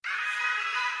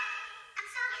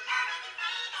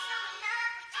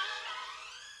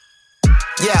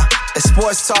Yeah, it's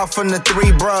sports talk from the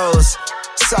three bros.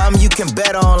 Something you can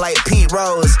bet on like Pete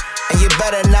Rose. And you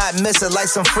better not miss it like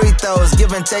some free throws.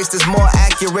 Give and takes is more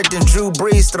accurate than Drew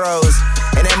Brees throws.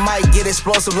 And it might get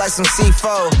explosive like some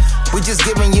C4. We just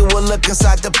giving you a look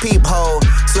inside the peephole.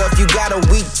 So if you got a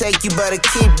weak take, you better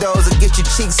keep those or get your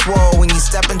cheeks swole when you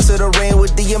step into the ring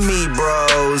with the Ami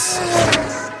bros.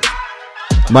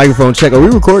 Microphone check. Are we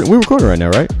recording? We're recording right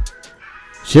now, right?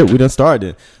 Shit, we done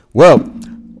started. Well,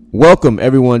 welcome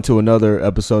everyone to another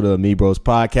episode of Me Bros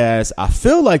Podcast. I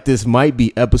feel like this might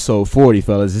be episode 40,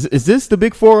 fellas. Is this the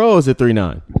big 4 or is it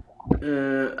 39?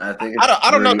 I think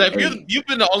I don't know, Dave. You've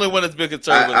been the only one that's been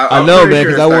concerned with it. I know, man,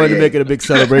 because I wanted to make it a big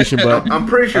celebration, but I'm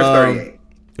pretty sure it's 38.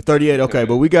 38, okay,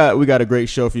 but we got a great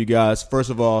show for you guys. First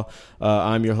of all,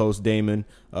 I'm your host Damon,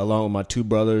 along with my two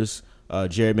brothers,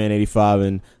 Jared Man 85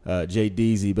 and Jay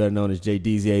Deezy, better known as Jay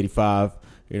Deezy 85.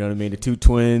 You know what I mean? The two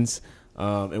twins.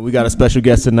 And we got a special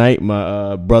guest tonight,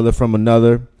 my brother from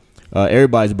another,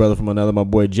 everybody's brother from another, my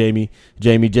boy Jamie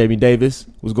Davis.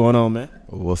 What's going on, man?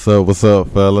 What's up,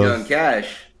 fellas? Young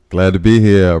Cash. Glad to be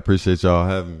here. I appreciate y'all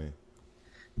having me.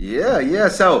 Yeah.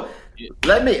 So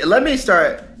let me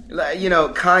start. You know,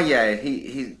 Kanye.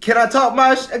 He can I talk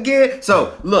much again?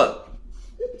 So look,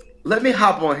 let me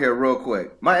hop on here real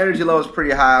quick. My energy level is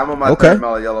pretty high. I'm on my third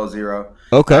Mellow Yellow Zero.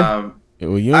 Okay.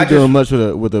 Well, you ain't doing much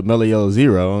with a Mellow Yellow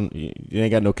Zero. You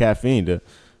ain't got no caffeine.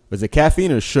 Was it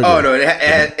caffeine or sugar? Oh no,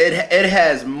 it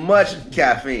has much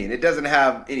caffeine. It doesn't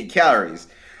have any calories.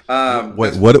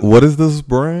 Wait, what is this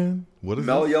brand? What is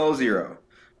Mellow this? Yellow Zero?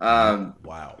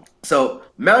 Wow. So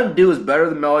Mountain Dew is better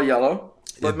than Mellow Yellow,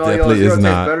 but Mellow Yellow Zero tastes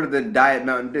better than Diet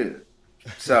Mountain Dew.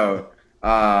 So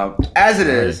as it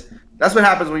is, that's what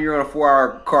happens when you're on a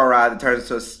 4-hour car ride that turns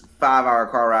into a 5-hour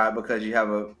car ride because you have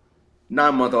a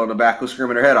 9-month-old in the back who's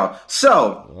screaming her head off.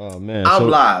 So, I'm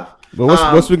live. But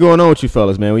what's been going on with you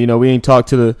fellas, man? You know, we ain't talked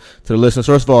to the listeners.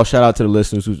 First of all, shout out to the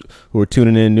listeners who are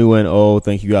tuning in, new and old.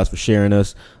 Thank you guys for sharing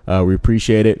us. We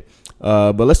appreciate it.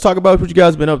 But let's talk about what you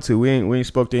guys been up to. We ain't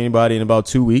spoke to anybody in about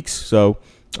 2 weeks. So,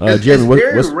 Jeremy,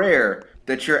 it's very rare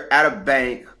that you're at a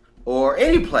bank or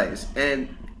any place and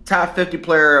top 50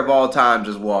 player of all time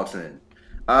just walks in.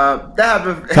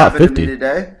 That happened to me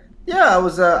today. Yeah, I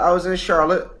was in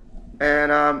Charlotte.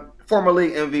 And former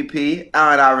league MVP,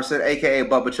 Allen Iverson, a.k.a.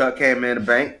 Bubba Chuck, came in the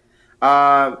bank.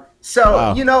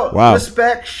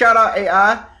 Respect, shout out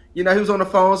AI. You know, he was on the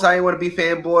phone, so I didn't want to be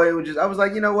fanboy. I was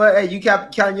like, you know what? Hey, you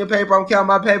counting your paper, I'm counting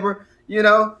my paper. You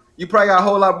know, you probably got a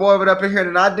whole lot more of it up in here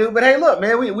than I do. But hey, look,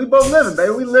 man, we both living,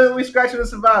 baby. We living, we scratching and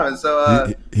surviving.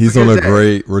 So he's on a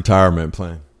great retirement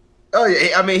plan. Oh,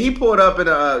 yeah. I mean, he pulled up in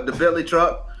the Bentley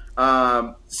truck.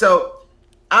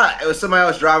 It was somebody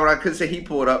else driving. I couldn't say he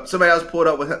pulled up. Somebody else pulled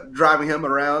up with driving him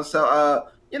around. So,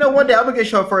 one day I'm gonna get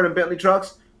chauffeured in Bentley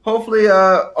trucks. Hopefully,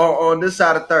 on this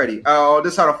side of 30, on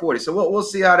this side of 40. So we'll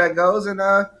see how that goes, and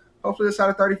hopefully this side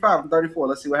of 35 and 34.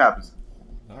 Let's see what happens.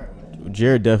 All right. Well,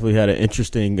 Jared definitely had an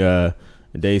interesting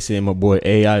day seeing my boy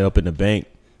AI up in the bank,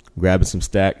 grabbing some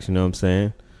stacks. You know what I'm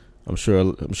saying? I'm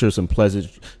sure some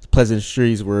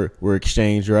pleasantries were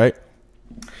exchanged, right?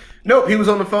 Nope, he was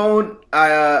on the phone.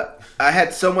 I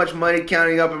had so much money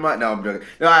counting up in my. No, I'm joking.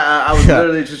 No, I was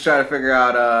literally just trying to figure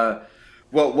out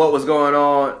what was going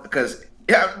on because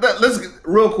let's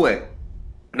real quick.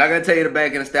 I'm not gonna tell you the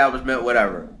banking establishment,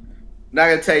 whatever. I'm not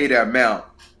gonna tell you the amount,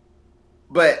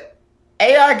 but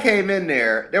AI came in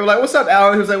there. They were like, "What's up,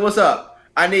 Alan?" He was like, "What's up?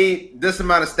 I need this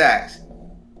amount of stacks,"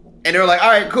 and they were like, "All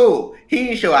right, cool." He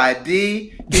didn't show ID.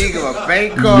 He didn't give a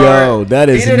bank card. Yo, that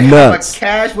is nuts. He didn't have a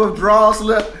cash withdrawal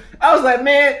slip. I was like,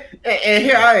 man, and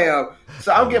here I am.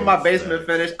 So I'm getting my basement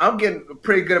finished. I'm getting a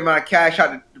pretty good amount of cash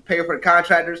out to pay for the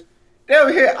contractors. They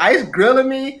over here ice grilling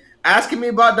me, asking me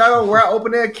about doggone where I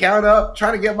open the account up,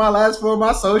 trying to get my last four of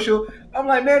my social. I'm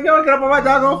like, man, y'all get up on my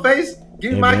doggone face,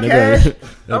 give me my cash.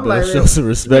 I'm like, show some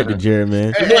respect to Jerry,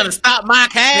 man. You want to stop my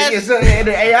cash? And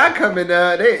the AI coming,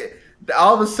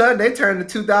 all of a sudden they turned to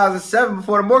 2007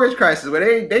 before the mortgage crisis, where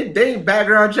they ain't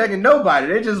background checking nobody.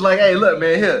 They just like, hey, look,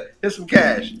 man, here's some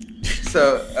cash.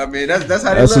 So I mean, that's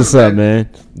how they. That's what's up, man.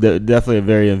 Definitely a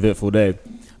very eventful day.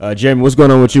 Jeremy, what's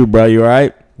going on with you, bro? You all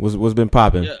right? What's been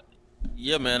popping?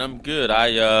 Yeah, man, I'm good.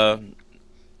 I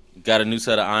got a new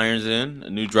set of irons in, a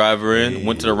new driver in.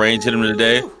 Went to the range, hit him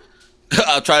today.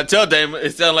 I was trying to tell Damon,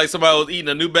 it sounded like somebody was eating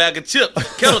a new bag of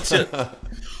chips, kettle chips.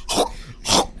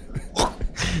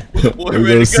 We're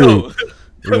ready to go.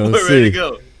 We're ready to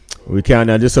go. We count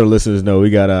down, just so the listeners know, we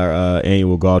got our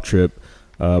annual golf trip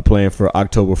planned for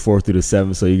October 4th through the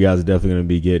 7th. So you guys are definitely going to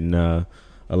be getting a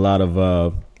lot of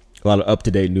up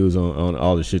to date news on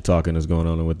all the shit talking that's going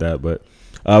on with that. But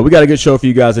we got a good show for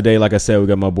you guys today. Like I said, we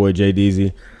got my boy Jay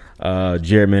Deezy.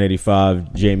 Jared Man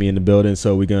 85, Jamie in the building.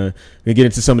 So we're gonna get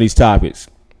into some of these topics.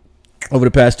 Over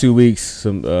the past 2 weeks,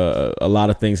 a lot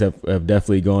of things have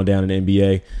definitely gone down in the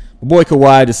NBA. My boy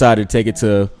Kawhi decided to take it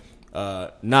to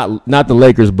not the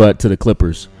Lakers, but to the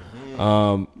Clippers.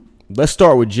 Let's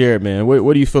start with Jared, man.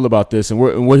 What do you feel about this, and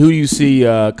who do you see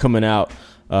coming out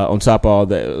on top of all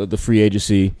the free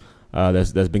agency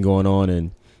that's been going on,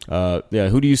 and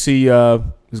who do you see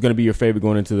is going to be your favorite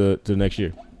going into the next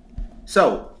year?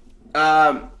 So,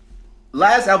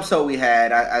 last episode we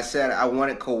had, I said I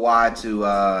wanted Kawhi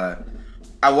to.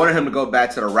 I wanted him to go back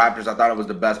to the Raptors. I thought it was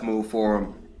the best move for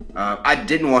him. I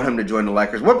didn't want him to join the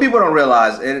Lakers. What people don't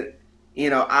realize, and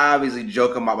I obviously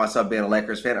joke about myself being a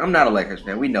Lakers fan. I'm not a Lakers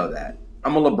fan. We know that.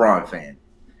 I'm a LeBron fan.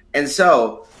 And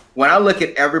so when I look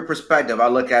at every perspective, I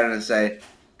look at it and say,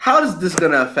 how is this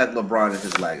going to affect LeBron and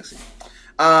his legacy?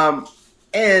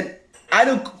 And I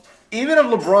don't. Even if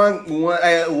LeBron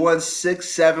won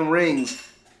 6-7 rings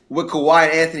with Kawhi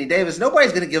and Anthony Davis,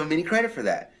 nobody's going to give him any credit for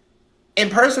that. And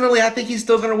personally, I think he's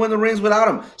still going to win the rings without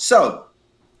him. So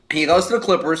he goes to the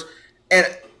Clippers, and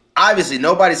obviously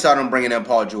nobody saw them bringing in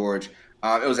Paul George.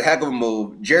 It was a heck of a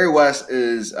move. Jerry West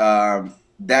is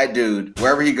that dude.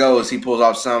 Wherever he goes, he pulls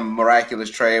off some miraculous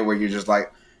trade where you're just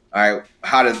like, all right,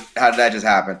 how did that just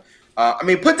happen?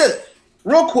 Put this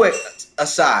real quick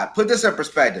aside. Put this in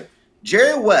perspective.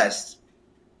 Jerry West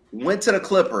went to the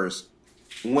Clippers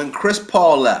when Chris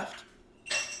Paul left.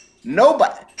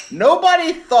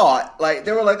 Nobody thought, like,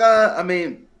 they were like,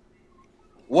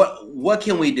 what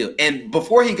can we do? And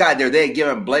before he got there, they had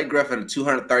given Blake Griffin a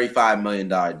 $235 million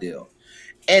deal.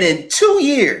 And in 2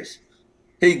 years,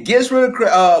 he gets rid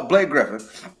of Blake Griffin,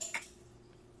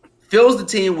 fills the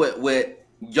team with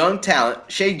young talent,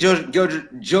 Shea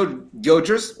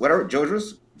Gilgeous, whatever,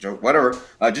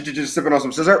 just sipping on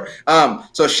some scissor.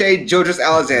 So Shea Gilgeous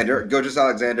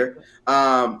Alexander.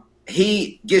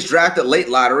 He gets drafted late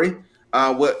lottery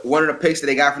with one of the picks that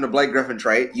they got from the Blake Griffin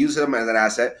trade. Use him as an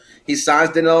asset. He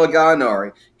signs Danilo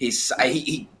Gallinari. He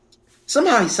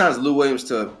somehow signs Lou Williams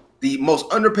to the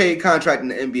most underpaid contract in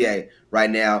the NBA right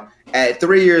now at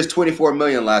 3 years, $24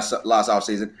 million last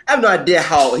offseason. I have no idea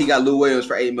how he got Lou Williams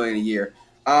for $8 million a year.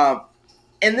 And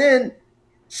then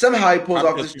somehow he pulls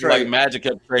off this trade. Like Magic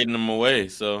kept trading him away.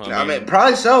 So I mean,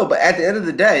 probably so. But at the end of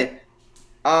the day,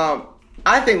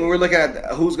 I think when we're looking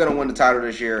at who's going to win the title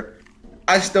this year,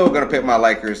 I'm still going to pick my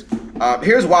Lakers.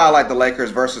 Here's why I like the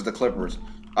Lakers versus the Clippers.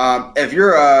 If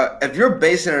you're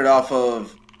basing it off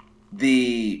of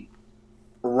the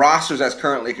rosters that's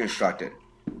currently constructed,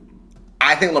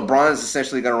 I think LeBron is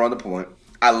essentially going to run the point.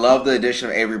 I love the addition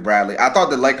of Avery Bradley. I thought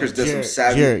the Lakers did some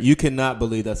savvy. Jared, you cannot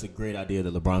believe that's a great idea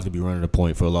that LeBron's going to be running the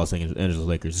point for the Los Angeles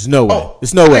Lakers. There's no way.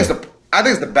 There's no way. I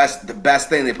think it's the best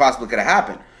thing that possibly could have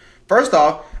happened. First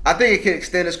off, I think it could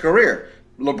extend his career.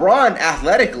 LeBron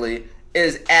athletically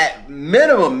is at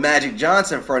minimum Magic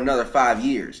Johnson for another 5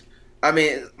 years. I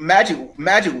mean,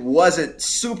 Magic wasn't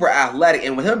super athletic,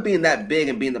 and with him being that big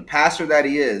and being the passer that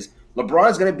he is,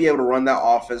 LeBron's going to be able to run that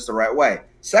offense the right way.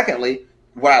 Secondly,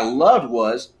 what I loved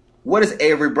was, what is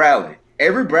Avery Bradley?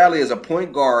 Avery Bradley is a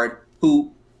point guard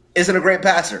who isn't a great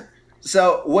passer.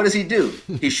 So what does he do?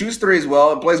 He shoots threes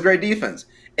well and plays great defense.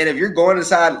 And if you're going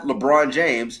inside LeBron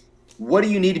James, what do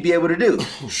you need to be able to do?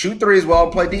 Shoot threes well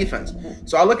and play defense.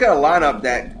 So I look at a lineup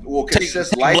that will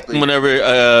consist likely.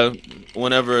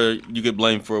 Whenever you get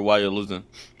blamed for why you're losing.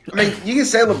 I mean, you can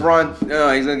say LeBron,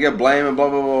 he's going to get blamed and blah,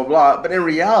 blah, blah, blah. But in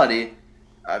reality,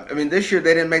 this year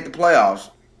they didn't make the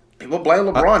playoffs. People blame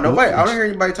LeBron. Nobody. I don't hear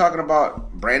anybody talking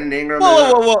about Brandon Ingram.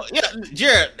 Whoa. Yeah,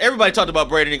 Jared, everybody talked about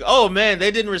Brandon Ingram. Oh, man, they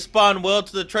didn't respond well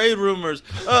to the trade rumors.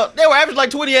 They were averaging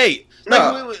like 28.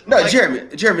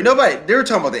 Jeremy, nobody. They were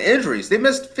talking about the injuries. They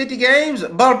missed 50 games,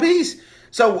 about a piece.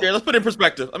 So, Jared, let's put it in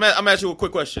perspective. I'm asking you a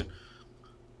quick question.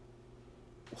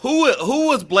 Who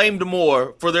was blamed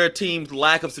more for their team's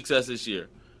lack of success this year?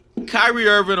 Kyrie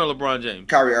Irving or LeBron James?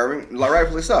 Kyrie Irving,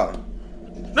 rightfully so.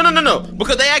 No,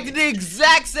 because they acted the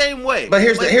exact same way. But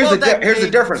here's the difference. Here's the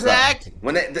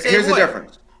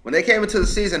difference. When they came into the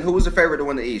season, who was the favorite to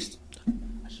win the East?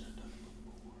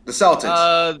 The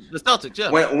Celtics. The Celtics, yeah.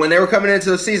 When they were coming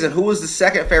into the season, who was the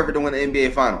second favorite to win the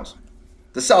NBA Finals?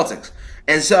 The Celtics.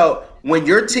 And so when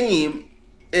your team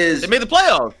is, they made the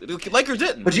playoffs. The Lakers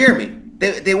didn't. But Jeremy,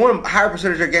 they won a higher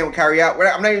percentage of their game with Kyrie out.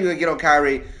 I'm not even gonna get on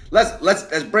Kyrie.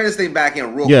 Let's bring this thing back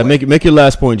in real quick. Yeah, make your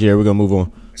last point, Jerry. We're gonna move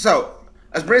on. So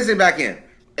let's bring this thing back in.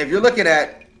 If you're looking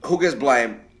at who gets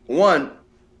blamed, one,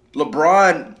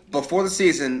 LeBron before the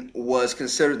season was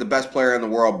considered the best player in the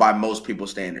world by most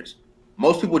people's standards.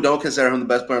 Most people don't consider him the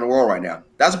best player in the world right now.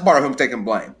 That's a part of him taking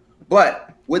blame.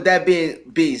 But with that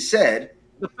being said,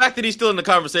 the fact that he's still in the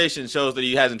conversation shows that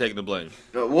he hasn't taken the blame.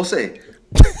 We'll see.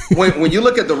 When you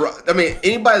look at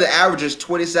anybody that averages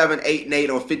 27, 8, and 8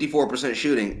 or 54%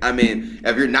 shooting,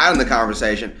 if you're not in the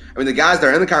conversation, the guys that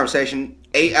are in the conversation,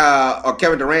 or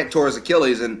Kevin Durant tore his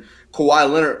Achilles and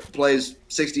Kawhi Leonard plays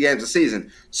 60 games a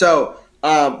season. So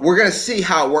we're going to see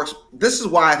how it works. This is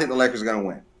why I think the Lakers are going to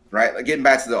win, right? Like, getting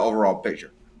back to the overall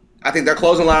picture. I think their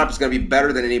closing lineup is going to be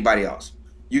better than anybody else.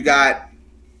 You got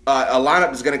a lineup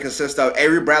that's going to consist of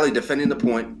Avery Bradley defending the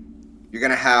point. You're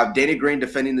going to have Danny Green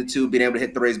defending the 2, being able to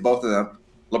hit threes, both of them.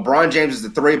 LeBron James is the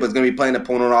 3, but is going to be playing the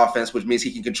point on offense, which means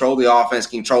he can control the offense,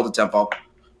 can control the tempo.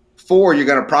 4, you're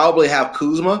going to probably have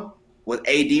Kuzma with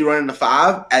AD running the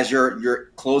 5 as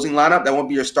your closing lineup. That won't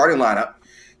be your starting lineup.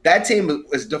 That team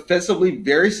is defensively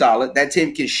very solid. That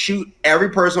team can shoot. Every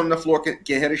person on the floor can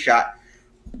hit a shot.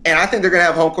 And I think they're going to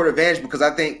have home court advantage because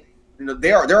I think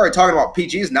they're already talking about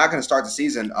PG is not going to start the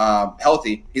season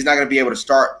healthy. He's not going to be able to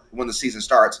start when the season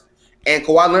starts. And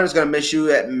Kawhi Leonard is going to miss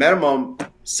you at minimum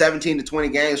 17 to 20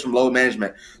 games from load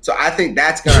management. So I think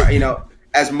that's going to,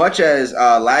 as much as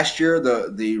last year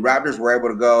the Raptors were able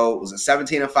to go, was it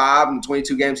 17-5 in the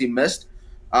 22 games he missed?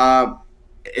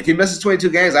 If he misses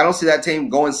 22 games, I don't see that team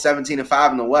going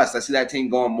 17-5 in the West. I see that team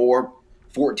going more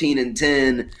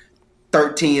 14-10,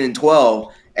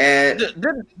 13-12. And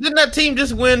didn't that team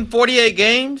just win 48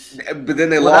 games? But then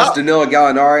they lost Danilo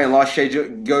Gallinari and lost Shai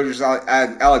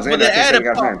Gilgeous-Alexander. But they added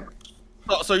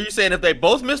So you're saying if they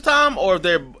both miss time, or if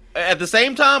they're at the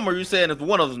same time, or are you saying if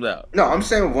one of them's out? No, I'm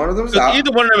saying if one of them's out.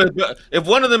 Either one of them is. If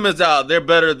one of them is out, they're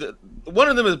better. One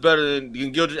of them is better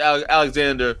than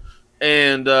Gilgeous-Alexander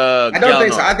and. I don't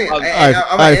think so. I think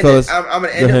I'm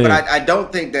going to end it, but I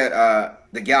don't think that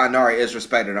the Gallinari is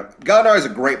respected enough. Gallinari is a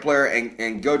great player,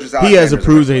 and Gilgeous-Alexander. He has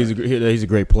proved that he's a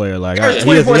great player. Like he's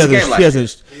Tony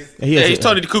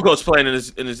Kukoc playing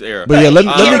in his era. But yeah, let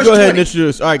me go ahead and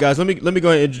introduce. All right, guys, let me go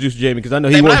ahead and introduce Jamie because I know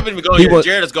he wants. I haven't been going here.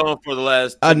 Jared has gone for the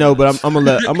last. I know, but I'm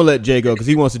gonna let Jay go because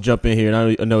he wants to jump in here,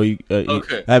 and I know I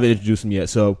haven't introduced him yet.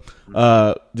 So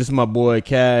this is my boy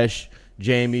Cash,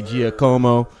 Jamie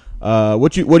Giacomo.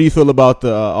 What do you feel about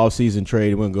the off-season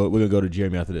trade? We're gonna go to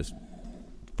Jeremy after this.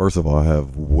 First of all, I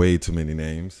have way too many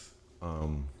names.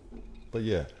 But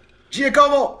yeah.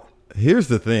 Giacomo! Here's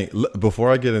the thing.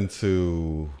 Before I get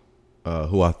into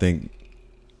who I think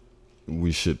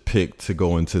we should pick to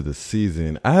go into the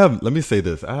season, let me say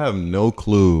this. I have no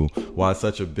clue why it's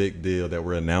such a big deal that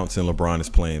we're announcing LeBron is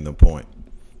playing the point.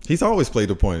 He's always played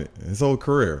the point his whole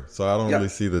career, so I don't really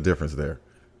see the difference there.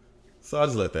 So I'll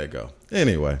just let that go.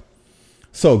 Anyway,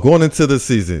 so going into the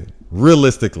season,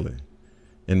 realistically,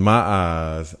 in my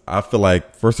eyes, I feel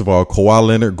like, first of all, Kawhi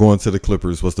Leonard going to the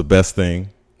Clippers was the best thing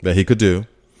that he could do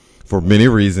for many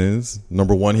reasons.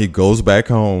 Number one, he goes back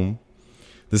home.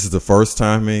 This is the first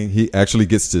time he actually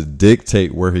gets to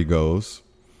dictate where he goes.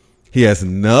 He has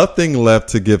nothing left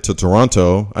to give to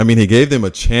Toronto. I mean, he gave them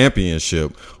a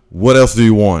championship. What else do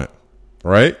you want,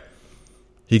 right?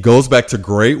 He goes back to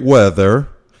great weather,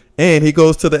 and he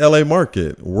goes to the LA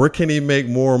market. Where can he make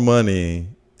more money,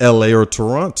 LA or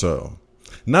Toronto?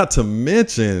 Not to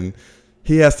mention,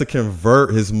 he has to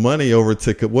convert his money over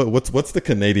to what's the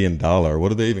Canadian dollar? What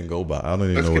do they even go by? I don't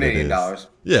even know what Canadian it is. Dollars.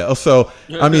 Yeah. So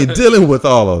I mean, dealing with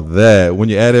all of that, when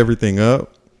you add everything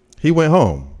up, he went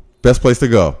home. Best place to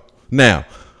go. Now,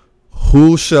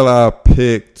 who shall I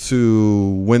pick to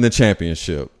win the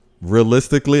championship?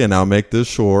 Realistically, and I'll make this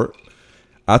short,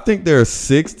 I think there are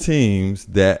 6 teams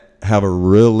that have a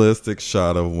realistic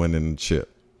shot of winning the chip.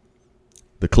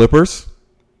 The Clippers.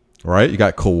 Right, you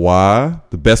got Kawhi,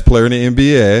 the best player in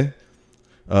the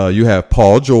NBA. You have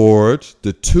Paul George,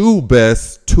 the 2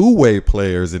 best two-way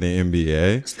players in the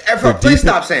NBA. Please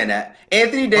stop saying that.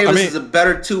 Anthony Davis is a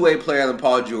better two-way player than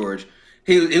Paul George.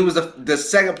 He was the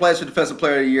second place for Defensive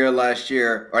Player of the Year last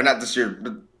year, or not this year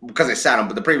because they sat him,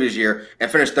 but the previous year,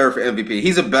 and finished 3rd for MVP.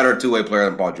 He's a better two-way player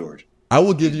than Paul George. I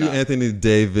will give you Anthony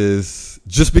Davis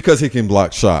just because he can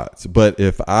block shots. But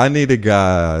if I need a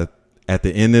guy at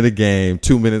the end of the game,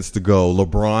 2 minutes to go,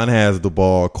 LeBron has the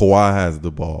ball, Kawhi has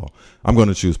the ball, I'm going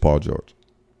to choose Paul George.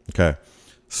 Okay.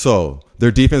 So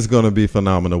their defense is going to be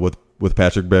phenomenal with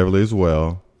Patrick Beverley as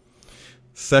well.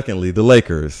 Secondly, the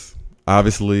Lakers.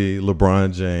 Obviously,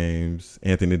 LeBron James,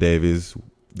 Anthony Davis,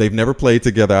 they've never played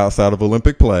together outside of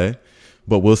Olympic play,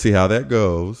 but we'll see how that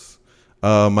goes.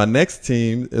 My next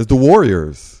team is the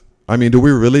Warriors. I mean, do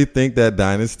we really think that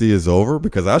dynasty is over?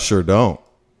 Because I sure don't.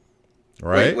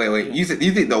 Right? Wait. You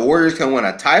think the Warriors can win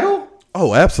a title?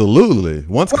 Oh, absolutely.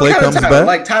 Once Klay comes back.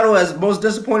 Like title as most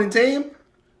disappointing team?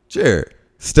 Jared,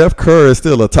 Steph Curry is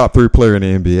still a top 3 player in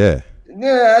the NBA.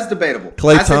 Yeah, that's debatable.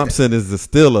 Klay Thompson is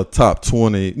still a top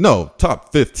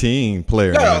 15 player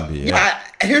in the NBA. Yeah,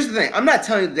 here's the thing. I'm not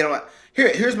telling you they don't.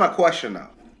 Here's my question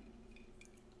now.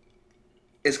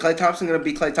 Is Klay Thompson going to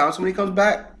be Klay Thompson when he comes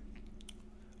back?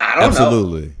 I don't know.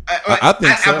 Absolutely. I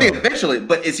think so. I think eventually,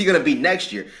 but is he going to be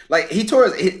next year? Like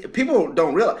people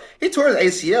don't realize he tore his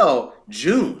ACL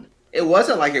June. It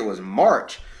wasn't like it was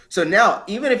March. So now,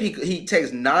 even if he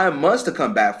takes 9 months to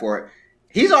come back for it,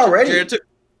 he's already.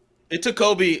 It took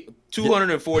Kobe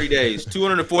 240 days.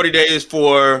 240 days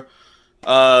for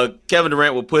Kevin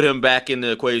Durant will put him back in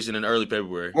the equation in early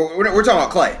February. We're talking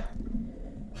about Klay.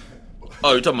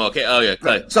 Oh, you're talking about okay. Oh yeah,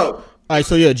 Klay. So all right,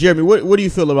 so yeah, Jeremy, what do you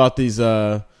feel about these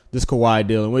this Kawhi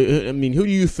deal? And I mean, who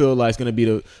do you feel like is going to be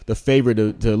the favorite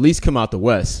to at least come out the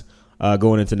West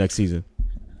going into next season?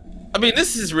 I mean,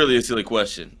 this is really a silly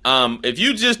question. If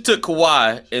you just took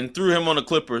Kawhi and threw him on the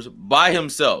Clippers by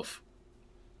himself,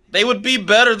 they would be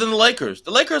better than the Lakers.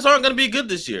 The Lakers aren't going to be good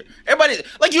this year. Everybody,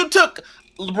 like you took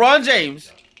LeBron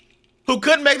James, who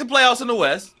couldn't make the playoffs in the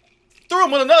West, threw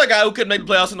him with another guy who couldn't make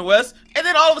the playoffs in the West, and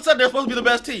then all of a sudden they're supposed to be the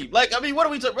best team. Like, I mean, what are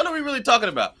we really talking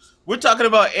about? We're talking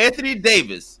about Anthony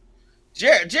Davis.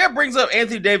 Jared brings up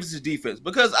Anthony Davis's defense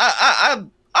because I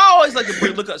always like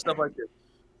to look at stuff like this.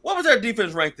 What was their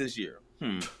defense ranked this year?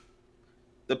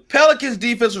 The Pelicans'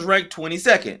 defense was ranked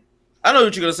 22nd. I know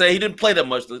what you're going to say. He didn't play that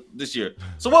much this year.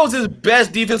 So what was his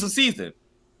best defensive season?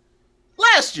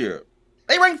 Last year.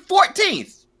 They ranked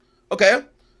 14th. Okay.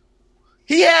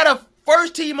 He had a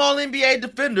first-team All-NBA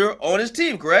defender on his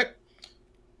team, correct?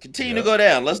 Continue to go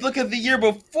down. Let's look at the year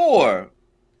before.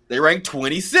 They ranked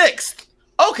 26th.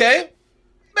 Okay.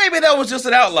 Maybe that was just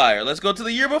an outlier. Let's go to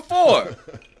the year before.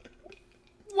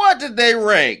 What did they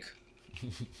rank?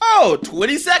 Oh,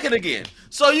 22nd again.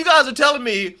 So you guys are telling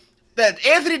me that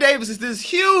Anthony Davis is this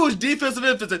huge defensive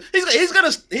emphasis.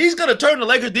 He's gonna turn the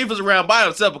Lakers defense around by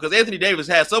himself because Anthony Davis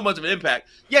has so much of an impact.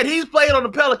 Yet he's playing on the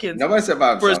Pelicans. Nobody said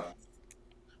by himself.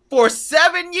 For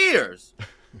 7 years.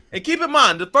 And keep in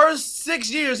mind, the first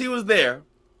 6 years he was there,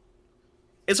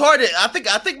 it's hard to I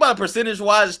think by percentage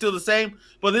wise it's still the same,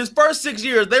 but his first 6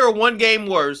 years they were 1 game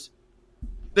worse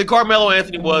than Carmelo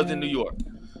Anthony was in New York.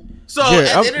 So Jared,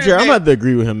 I'm going to have to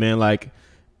agree with him, man. Like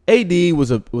AD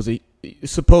was a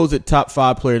supposed top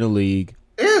 5 player in the league.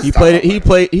 Let's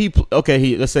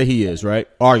say he is, right?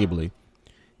 Arguably.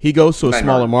 He goes to a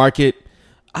smaller market.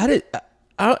 I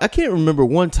can't remember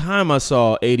one time I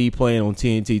saw AD playing on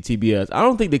TNT, TBS. I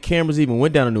don't think the cameras even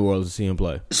went down to New Orleans to see him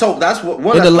play. So that's what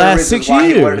one in of the last 6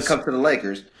 years he wanted to come to the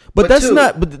Lakers. But that's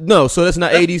so that's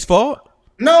not AD's fault.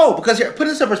 No, because put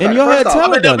this in perspective. And y'all had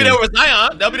talent. They'll be there with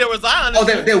Zion. Oh,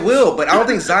 they will, but I don't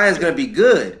think Zion's going to be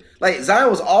good. Like Zion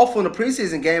was awful in the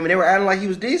preseason game, and they were acting like he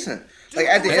was decent. Like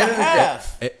at the end of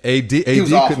the day,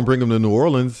 AD couldn't bring him to New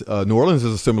Orleans. New Orleans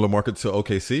is a similar market to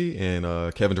OKC,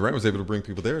 and Kevin Durant was able to bring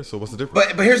people there. So what's the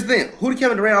difference? But here's the thing: who did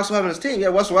Kevin Durant also have on his team? He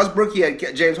had Russell Westbrook, he had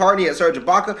James Harden, he had Serge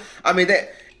Ibaka. I mean,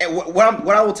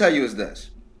 what I will tell you is this: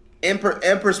 in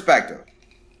perspective,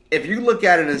 if you look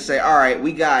at it and say, all right,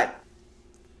 we got,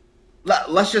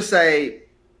 let's just say.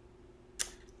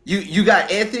 You got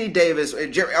Anthony Davis.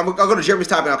 I'll go to Jeremy's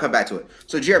topic and I'll come back to it.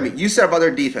 So, Jeremy, you said about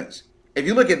their defense. If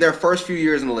you look at their first few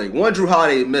years in the league, 1, Drew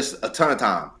Holiday missed a ton of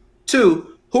time.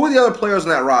 2, who were the other players on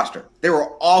that roster? They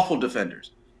were awful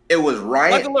defenders. It was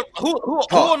Ryan. Who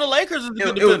on the Lakers is the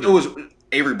good defender? It was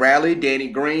Avery Bradley, Danny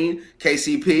Green,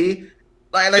 KCP.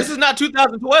 This is not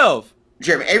 2012.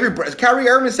 Jeremy, Kyrie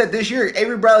Irving said this year,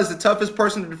 Avery Bradley is the toughest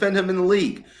person to defend him in the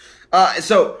league.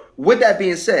 So, with that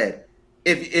being said,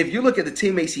 if you look at the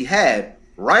teammates he had,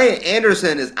 Ryan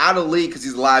Anderson is out of the league because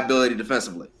he's a liability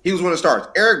defensively. He was one of the stars.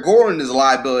 Eric Gordon is a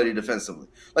liability defensely.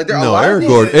 Like Eric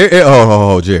Gordon.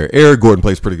 Jared. Eric Gordon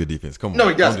plays pretty good defense. Come on, no,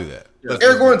 he doesn't. Don't do that.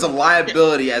 Eric Gordon's a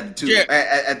liability at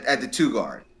the 2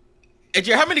 guard. And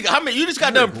Jerry, how many? You just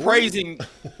got done praising.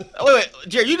 Wait,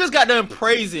 Jerry, you just got done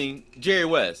praising Jerry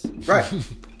West, right?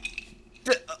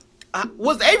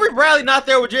 Was Avery Bradley not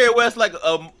there with Jerry West like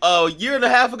a year and a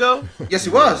half ago? Yes,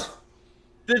 he was.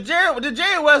 Did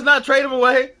Jerry West not trade him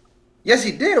away? Yes,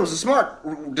 he did. It was a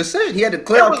smart decision. He had to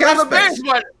clear out cap space.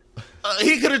 Smart.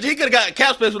 He could have got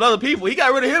cap space with other people. He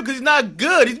got rid of him because he's not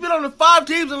good. He's been on the 5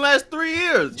 teams in the last 3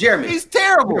 years. Jeremy, he's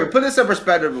terrible. Jeremy, put this in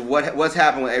perspective of what's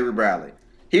happened with Avery Bradley.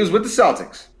 He was with the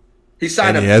Celtics. He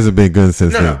signed. He hasn't been good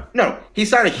since then. No. He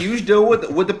signed a huge deal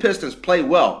with the Pistons. Played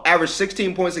well, averaged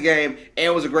 16 points a game,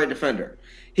 and was a great defender.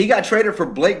 He got traded for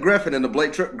Blake Griffin in the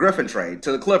Blake Griffin trade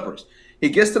to the Clippers. He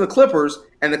gets to the Clippers,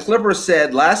 and the Clippers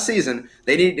said last season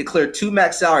they needed to clear 2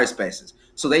 max salary spaces.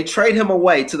 So they trade him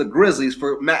away to the Grizzlies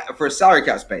for salary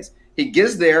cap space. He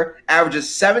gets there, averages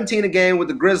 17 a game with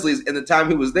the Grizzlies in the time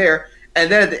he was there,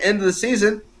 and then at the end of the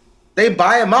season, they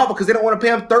buy him out because they don't want to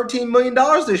pay him $13 million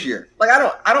this year. Like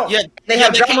I don't. Yeah, they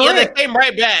have John Morant. Yeah, they came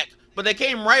right back, but they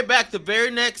came right back the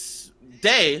very next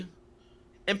day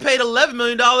and paid $11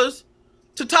 million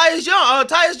to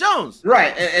Tyus Jones.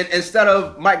 Right, and instead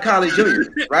of Mike Conley Jr.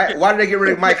 Right? Why did they get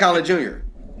rid of Mike Conley Jr.?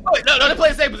 Oh, wait, no, they play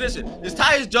the same position. It's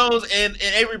Tyus Jones and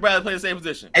Avery Bradley play the same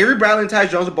position. Avery Bradley and Tyus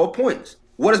Jones are both points.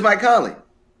 What is Mike Conley?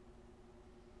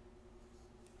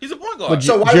 He's a point guard.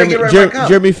 So why did they get rid of Mike Conley?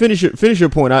 Jeremy, finish your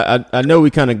point. I know we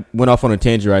kind of went off on a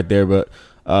tangent right there, but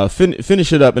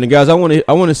finish it up. And guys, I want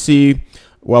to see.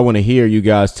 Well, I want to hear you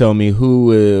guys tell me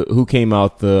who came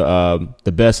out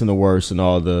the best and the worst in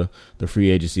all the free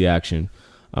agency action.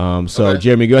 So okay.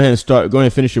 Jeremy, go ahead and start. Go ahead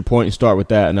and finish your point and start with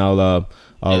that, and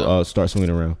I'll start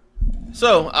swinging around.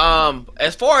 So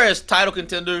as far as title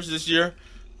contenders this year,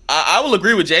 I will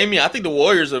agree with Jamie. I think the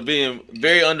Warriors are being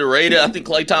very underrated. I think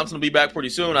Klay Thompson will be back pretty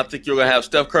soon. I think you're going to have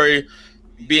Steph Curry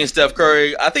being Steph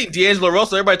Curry. I think D'Angelo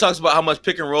Russell, everybody talks about how much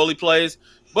pick and roll he plays,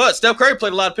 but Steph Curry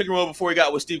played a lot of pick and roll before he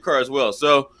got with Steve Kerr as well.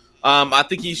 So I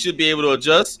think he should be able to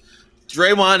adjust.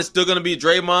 Draymond is still going to be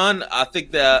Draymond. I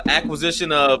think the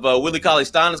acquisition of Willie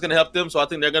Cauley-Stein is going to help them, so I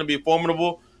think they're going to be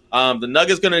formidable. The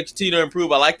Nuggets going to continue to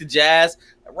improve. I like the Jazz.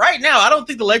 Right now, I don't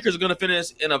think the Lakers are going to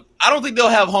finish I don't think they'll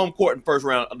have home court in the first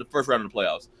round of the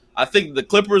playoffs. I think the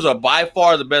Clippers are by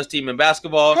far the best team in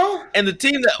basketball, and the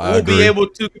team that will be able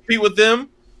to compete with them,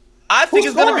 I think,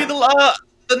 is going to be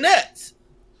the Nets.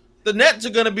 The Nets are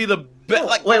going to be the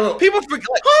best. Wait. People forget.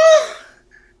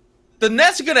 The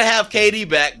Nets are going to have KD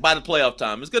back by the playoff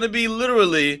time. It's going to be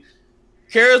literally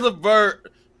Caris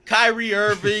LeVert, Kyrie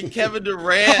Irving, Kevin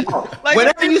Durant.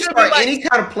 Whenever you start any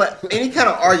kind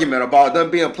of argument about them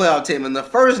being a playoff team, and the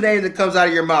first name that comes out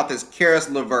of your mouth is Caris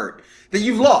LeVert, then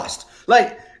you've lost.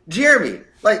 Like Jeremy,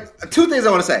 two things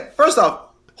I want to say. First off,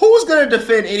 who's going to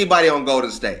defend anybody on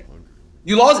Golden State?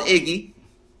 You lost Iggy,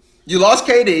 you lost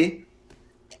KD.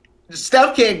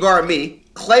 Steph can't guard me.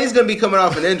 Clay's going to be coming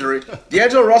off an injury.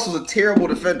 D'Angelo Russell's a terrible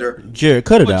defender. Jared,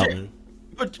 cut it out.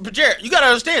 But Jared, you got to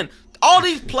understand, all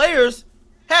these players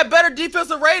have better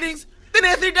defensive ratings than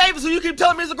Anthony Davis, who you keep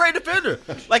telling me is a great defender.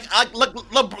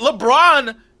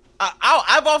 LeBron,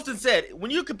 I've often said,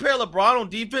 when you compare LeBron on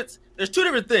defense, there's two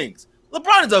different things.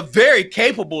 LeBron is a very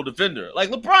capable defender.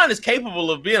 LeBron is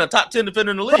capable of being a top 10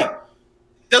 defender in the league.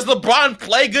 Does LeBron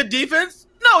play good defense?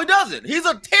 No, he doesn't. He's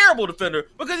a terrible defender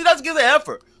because he doesn't give the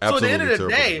effort. Absolutely. So at the end of the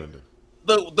day,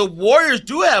 the Warriors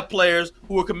do have players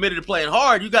who are committed to playing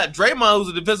hard. You got Draymond, who's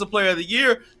a defensive player of the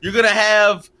year. You're going to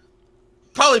have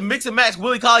probably mix and match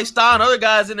Willie Cauley-Stein, other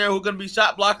guys in there who are going to be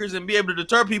shot blockers and be able to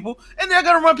deter people, and they're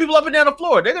going to run people up and down the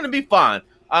floor. They're going to be fine.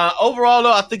 Overall,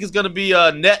 though, I think it's going to be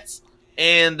Nets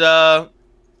and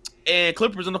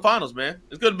Clippers in the finals, man.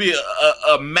 It's going to be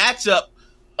a matchup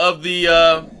of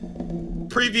the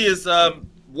previous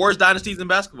worst dynasties in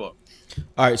basketball.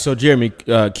 All right, so Jeremy,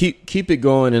 keep it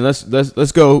going, and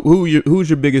let's go. Who's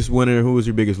your biggest winner? Who was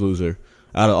your biggest loser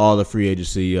out of all the free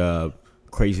agency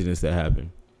craziness that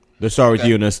happened? Let's start with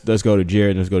you, and let's go to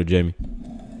Jared, and let's go to Jamie.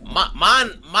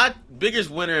 My biggest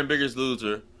winner and biggest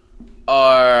loser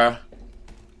are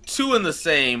two in the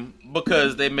same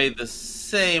because they made the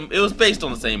same. It was based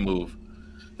on the same move.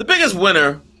 The biggest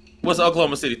winner was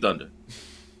Oklahoma City Thunder.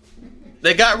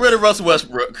 They got rid of Russell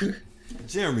Westbrook.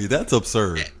 Jeremy, that's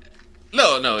absurd.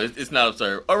 No, it's not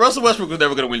absurd. Russell Westbrook was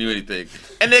never going to win you anything.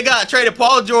 And they traded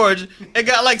Paul George and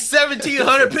got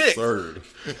 1,700 picks. Absurd.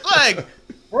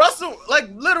 Russell,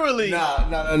 literally.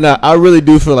 No. I really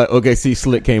do feel like OKC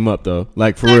slick came up though.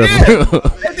 For real.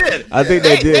 They did. I think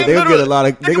they did. They'll get a lot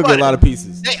of. They gonna get a lot of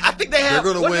pieces. I think they have.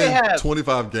 They're gonna win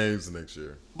 25 games next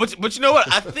year. But you know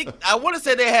what? I want to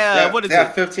say they have. They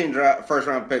have 15 first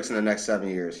round picks in the next 7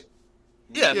 years.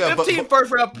 Yeah, 15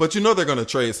 first round. But they're going to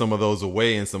trade some of those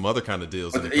away and some other kind of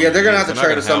deals. They're going to have to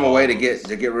trade some away to get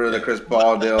rid of the Chris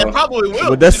Paul deal. They probably will.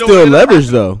 But that's still leverage,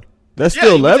 though. That's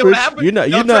still leverage. You're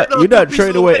not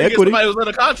trading away equity. Somebody who's in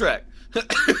a contract.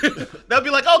 They'll be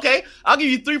like, okay, I'll give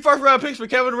you 3 first round picks for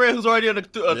Kevin Durant, who's already on a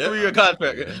 3-year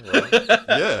contract.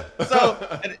 Yeah. So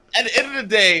at the end of the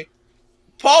day,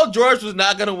 Paul George was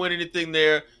not going to win anything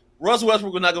there. Russell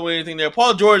Westbrook was not going to win anything there.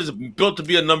 Paul George is built to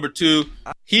be a number 2.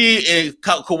 He and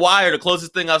Kawhi are the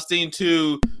closest thing I've seen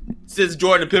to since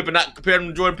Jordan and Pippen. Not comparing them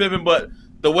to Jordan Pippen, but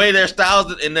the way their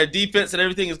styles and their defense and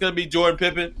everything is going to be Jordan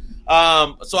Pippen.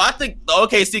 So I think the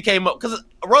OKC came up because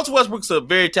Russell Westbrook's a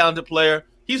very talented player.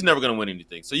 He's never going to win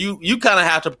anything. So you kind of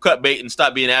have to cut bait and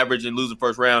stop being average and lose the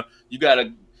first round. You got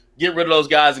to get rid of those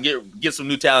guys and get some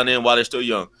new talent in while they're still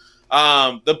young.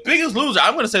 The biggest loser,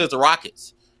 I'm going to say, is the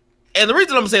Rockets. And the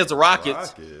reason I'm going to say it's the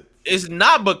Rockets is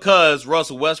not because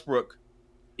Russell Westbrook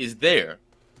is there.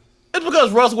 It's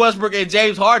because Russ Westbrook and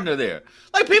James Harden are there.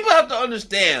 Like, people have to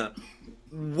understand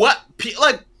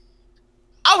like,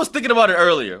 I was thinking about it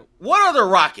earlier. What are the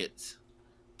Rockets?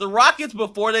 The Rockets,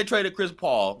 before they traded Chris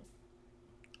Paul,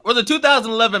 were the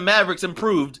 2011 Mavericks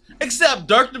improved, except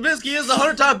Dirk Nowitzki is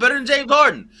 100 times better than James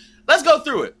Harden. Let's go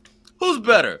through it. Who's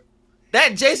better?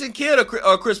 That Jason Kidd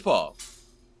or Chris Paul?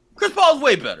 Chris Paul's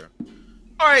way better.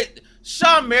 All right,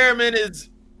 Sean Merriman is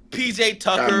PJ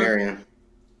Tucker. Sean Marion.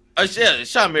 Yeah,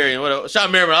 Sean Marion. Whatever.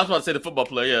 Sean Merriman. I was about to say the football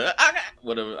player. Yeah,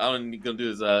 whatever. I don't need to do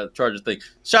his Chargers thing.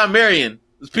 Sean Marion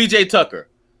was PJ Tucker.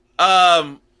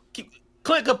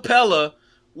 Clint Capella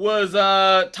was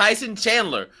Tyson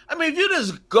Chandler. I mean, if you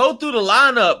just go through the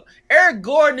lineup, Eric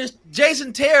Gordon is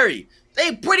Jason Terry.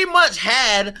 They pretty much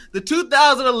had the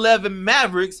 2011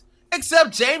 Mavericks,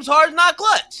 except James Harden not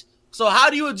clutch. So how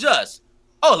do you adjust?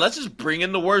 Oh, let's just bring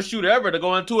in the worst shooter ever to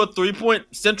go into a 3-point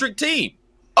centric team.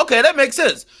 Okay, that makes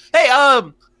sense. Hey,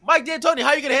 Mike D'Antoni,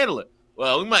 how you gonna handle it?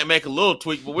 Well, we might make a little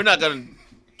tweak, but we're not gonna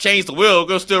change the wheel. We're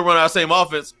gonna still run our same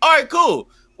offense. All right, cool.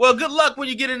 Well, good luck when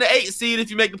you get in the 8th seed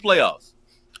if you make the playoffs.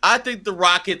 I think the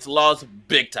Rockets lost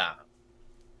big time.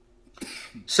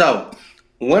 So,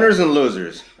 winners and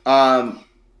losers.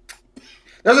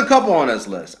 There's a couple on this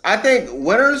list. I think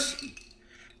winners.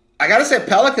 I gotta say,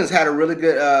 Pelicans had a really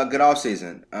good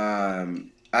offseason.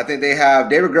 I think they have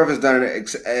David Griffin's done an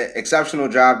exceptional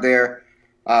job there.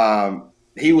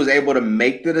 He was able to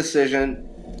make the decision.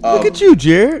 Look at you,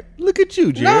 Jared. Look at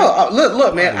you, Jared. No,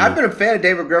 look, man. I've been a fan of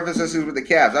David Griffin since he was with the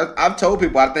Cavs. I've told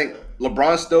people I think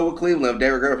LeBron's still with Cleveland if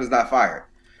David Griffin's not fired.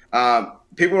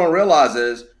 People don't realize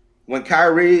is when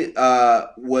Kyrie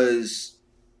got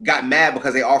mad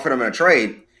because they offered him a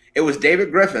trade, it was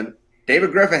David Griffin.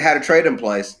 David Griffin had a trade in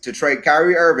place to trade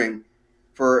Kyrie Irving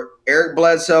for Eric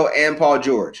Bledsoe and Paul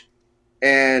George.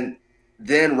 And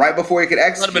then right before he could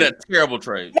execute. That would have been a terrible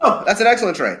trade. No, that's an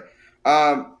excellent trade.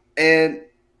 And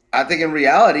I think in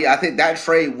reality, I think that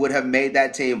trade would have made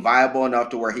that team viable enough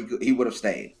to where he would have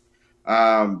stayed.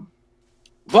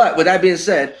 But with that being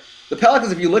said, the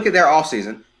Pelicans, if you look at their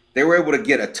offseason, they were able to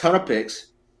get a ton of picks.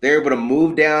 They were able to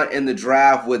move down in the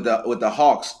draft with the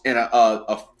Hawks in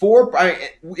a 4.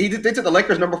 They took the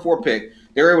Lakers' number 4 pick.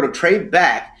 They were able to trade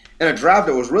back in a draft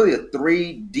that was really a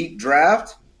 3 deep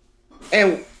draft,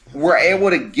 and were able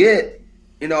to get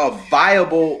a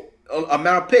viable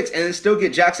amount of picks, and then still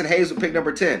get Jackson Hayes with pick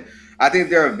number 10. I think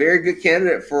they're a very good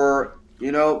candidate for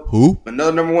who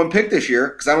another number 1 pick this year,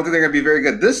 because I don't think they're going to be very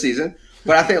good this season.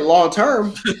 But I think long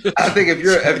term, I think if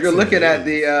you're looking at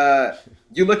the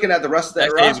you're looking at the rest of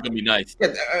that game's gonna be nice.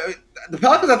 Yeah, the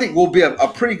Pelicans, I think, will be a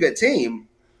pretty good team.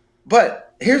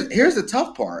 But here's the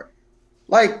tough part: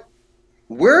 like,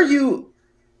 where are you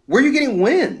getting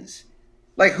wins?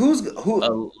 Like, who?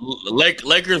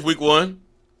 Lakers week 1.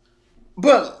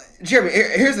 But Jeremy,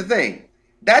 here's the thing: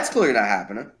 that's clearly not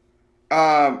happening.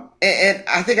 And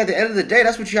I think at the end of the day,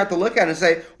 that's what you have to look at and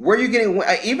say, where are you getting?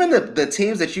 Even the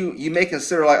teams that you may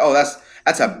consider like, oh,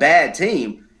 that's a bad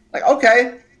team. Like,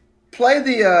 okay, play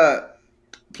the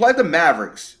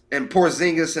Mavericks and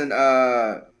Porzingis and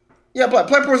play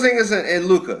Porzingis and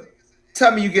Luka.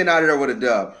 Tell me you getting out of there with a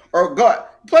dub, or go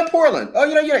play Portland.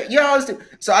 Oh,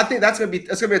 so I think that's gonna be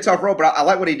a tough road. But I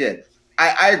like what he did.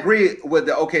 I agree with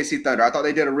the OKC Thunder. I thought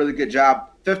they did a really good job.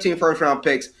 15 first-round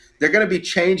picks. They're going to be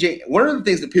changing. One of the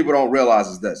things that people don't realize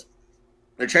is this.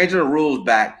 They're changing the rules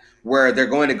back where they're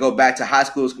going to go back to high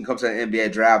schools can come to the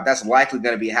NBA draft. That's likely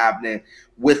going to be happening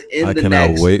within I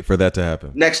cannot wait for that to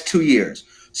happen. Next 2 years.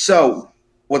 So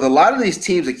with a lot of these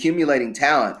teams accumulating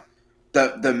talent,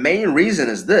 the main reason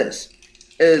is this,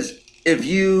 is if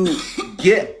you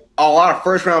get a lot of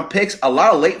first-round picks, a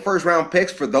lot of late first-round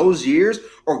picks for those years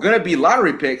are going to be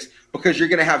lottery picks because you're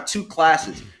going to have 2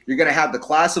 classes. You're going to have the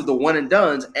class of the one and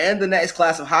dones and the next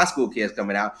class of high school kids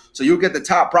coming out. So you'll get the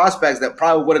top prospects that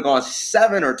probably would have gone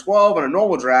 7 or 12 in a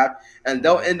normal draft, and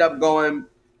they'll end up going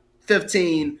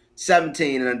 15,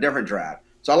 17 in a different draft.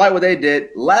 So I like what they did.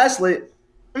 Lastly,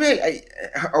 I mean,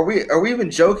 are we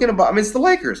even joking about? I mean, it's the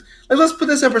Lakers. Let's put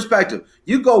this in perspective.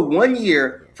 You go 1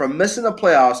 year from missing the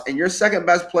playoffs, and your second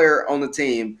best player on the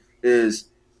team is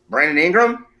Brandon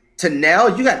Ingram, to now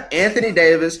you got Anthony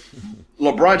Davis,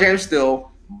 LeBron James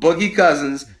still, Boogie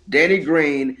Cousins, Danny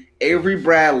Green, Avery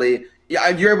Bradley. Yeah,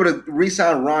 you're able to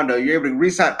re-sign Rondo. You're able to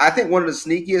re-sign. I think one of the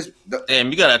sneakiest.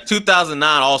 Damn, you got a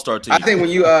 2009 All-Star team. I think when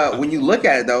you look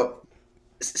at it though,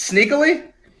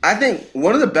 sneakily, I think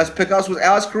one of the best pickups was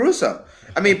Alex Caruso.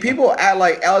 I mean, people act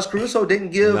like Alex Caruso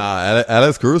didn't give. Nah,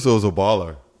 Alex Caruso is a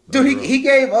baller. Dude, he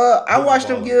gave. I watched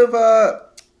him give.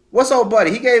 What's old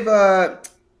buddy? He gave.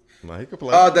 He could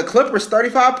play. The Clippers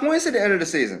 35 points at the end of the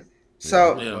season.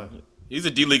 So. Yeah. He's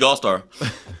a D-League All-Star.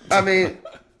 I mean,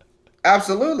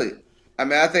 absolutely. I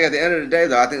mean, I think at the end of the day,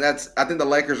 though, I think the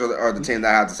Lakers are the team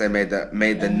that I have to say made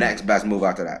the next best move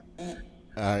after that.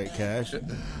 All right, Cash.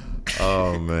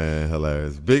 Oh man,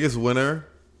 hilarious! Biggest winner,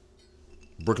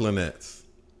 Brooklyn Nets.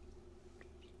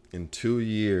 In 2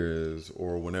 years,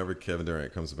 or whenever Kevin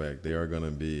Durant comes back, they are going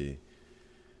to be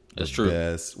That's true.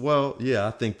 best. Well, yeah,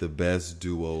 I think the best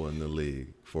duo in the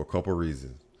league for a couple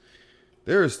reasons.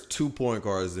 There's 2 point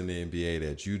guards in the NBA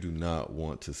that you do not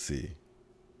want to see: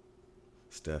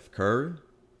 Steph Curry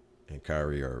and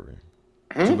Kyrie Irving.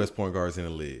 2 best point guards in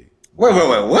the league. Wait,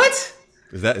 what?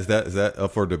 Is that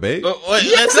up for debate? Wait,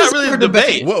 Yes, that's not it's really for a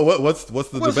debate. What's the What's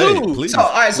debate? who? Please. So,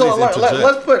 all right, so please interject.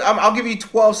 let's put. I'll give you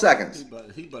 12 seconds.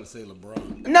 He about to say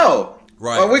LeBron. No.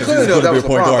 Right. Well, we 'cause clearly he's know gonna that be was a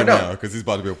point LeBron, guard but no. now because he's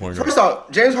about to be a point guard. First off,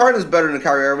 James Harden is better than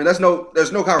Kyrie Irving. There's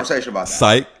no conversation about that.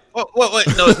 Psych. Wait,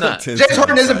 no, it's not. James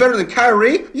Harden isn't better than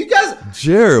Kyrie. You guys.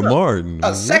 Jared Martin. What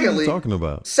are Secondly, you talking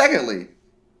about? Secondly,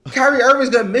 Kyrie Irving's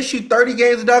gonna miss you 30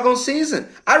 games a doggone season.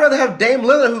 I'd rather have Dame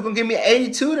Lillard who can give me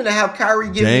 82 than to have Kyrie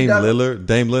give me.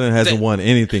 Dame Lillard hasn't won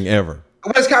anything ever.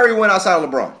 What does Kyrie win outside of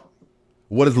LeBron?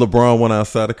 What does LeBron win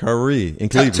outside of Kyrie in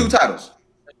Cleveland? 2 titles.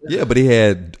 Yeah, but he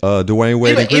had Dwayne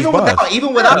Wade and Chris Bosh.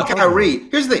 Even without Kyrie,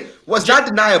 here's the thing. What's not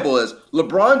deniable is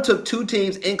LeBron took 2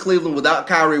 teams in Cleveland without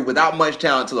Kyrie, without much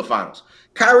talent, to the finals.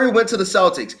 Kyrie went to the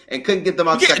Celtics and couldn't get them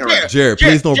out the second round. Jared,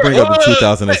 please don't bring up the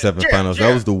 2007 finals.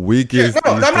 That was the weakest.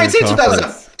 No, I'm not saying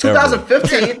 2007.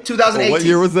 2015, 2018. What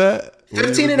year was that?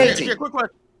 15 and 18. Here,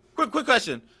 quick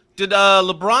question. Did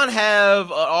LeBron have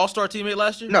an All-Star teammate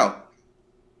last year? No.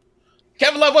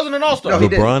 Kevin Love wasn't an All-Star. No, he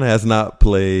didn't. LeBron has not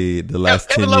played the last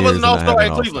 10 Kevin Love years. was an and I have All-Star an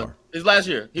in All-Star. Cleveland his last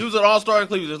year. He was an All-Star in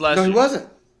Cleveland his last year. No, he wasn't.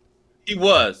 He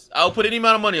was. I'll put any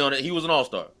amount of money on it. He was an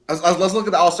All-Star. Let's look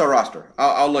at the All-Star roster.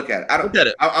 I'll look at it. Look at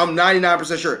it. I'm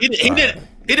 99% sure. He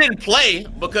didn't play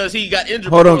because he got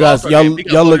injured. Hold on, before the guys. All-Star game. He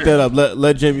got Y'all look injured. that up.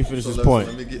 Let Jamie finish his point.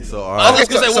 Let me get I was Okay,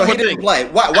 just gonna say so one he more didn't thing. play.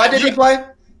 Why did he play?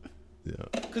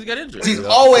 Because he got injured. He's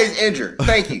always injured.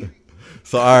 Thank you.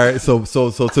 So all right, so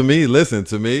to me, listen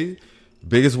to me.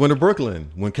 Biggest winner,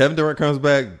 Brooklyn. When Kevin Durant comes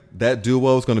back, that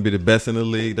duo is going to be the best in the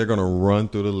league. They're going to run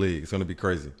through the league. It's going to be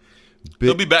crazy.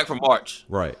 He'll be back for March.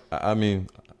 Right. I mean,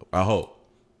 I hope.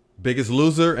 Biggest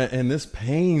loser, and this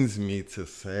pains me to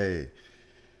say.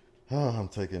 Oh, I'm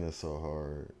taking it so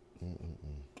hard.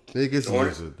 Biggest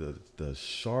loser, the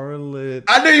Charlotte.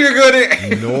 I knew you were good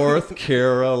at North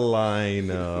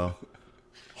Carolina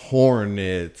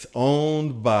Hornets,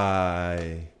 owned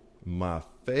by my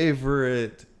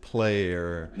favorite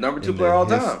player, Number 2 in player the all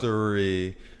time.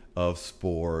 history of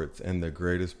sports, and the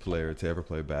greatest player to ever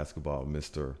play basketball,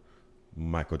 Mr.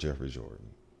 Michael Jeffrey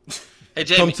Jordan. Hey,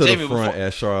 Jamie, Come to Jamie, the front,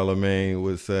 as Charlemagne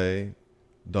would say.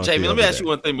 Jamie, let me ask you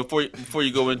one thing before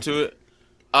you go into it.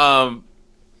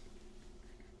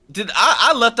 Did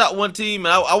I left out one team,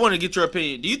 and I want to get your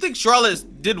opinion. Do you think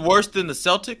Charlotte did worse than the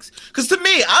Celtics? Because to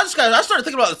me, I started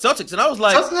thinking about the Celtics, and I was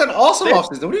like, Celtics had an awesome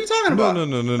offseason. What are you talking about?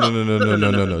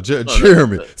 No.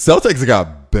 Jeremy, Celtics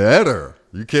got better.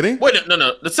 You kidding? wait,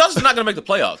 no. The Celtics are not going to make the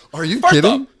playoffs. Are you First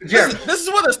kidding? off, this is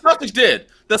what the Celtics did.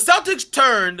 The Celtics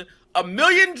turned 1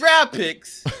 million draft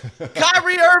picks,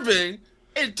 Kyrie Irving,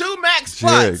 and 2 max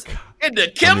spots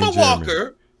into Kemba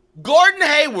Walker, Gordon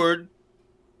Hayward,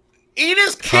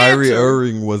 Enes Kanter. Kyrie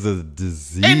Irving was a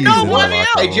disease. And no in the one locker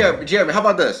else. room. Hey, Jeremy, how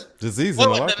about this? Disease in the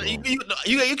locker room.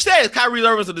 You can say Kyrie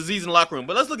Irving's a disease in the locker room,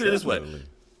 but let's look at it this way.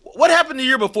 What happened the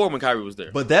year before when Kyrie was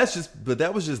there? But that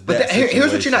was just.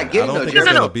 Here's what you're not getting, I don't though, think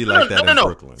Jeremy. it's gonna be like that in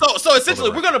Brooklyn. So essentially,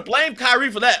 we're going to blame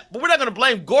Kyrie for that, but we're not going to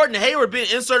blame Gordon Hayward being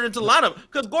inserted into the lineup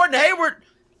because Gordon Hayward,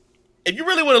 if you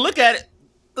really want to look at it,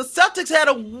 the Celtics had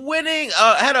a winning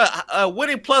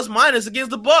plus minus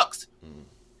against the Bucks.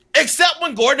 Except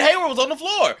when Gordon Hayward was on the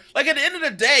floor. Like at the end of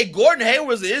the day, Gordon Hayward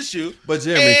was the issue. But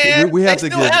Jeremy, we have they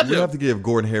to still have him. have to give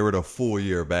Gordon Hayward a full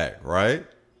year back, right?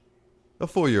 A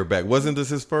full year back. Wasn't this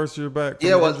his first year back?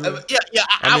 Yeah, it was. Yeah.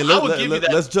 I would give you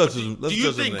that. Let's judge. Do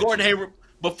you think Gordon Hayward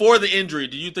before the injury?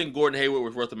 Do you think Gordon Hayward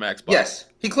was worth a max spot? Yes,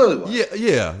 he clearly was.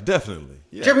 Yeah, definitely.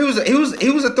 Yeah. Jeremy, he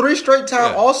was a 3 straight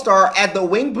time All-Star at the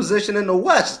wing position in the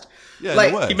West. Yeah, like,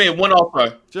 in the West. He made 1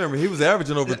 All-Star. Jeremy, he was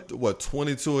averaging over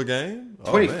 22 a game?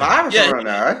 25 or something around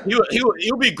there, right?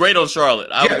 He'll be great on Charlotte.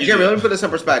 Jeremy, let me put this in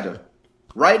perspective.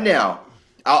 Right now,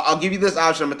 I'll give you this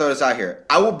option. I'm gonna throw this out here.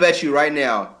 I will bet you right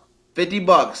now,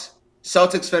 $50.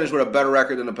 Celtics finish with a better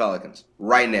record than the Pelicans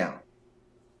right now.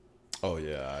 Oh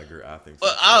yeah, I agree. I think so.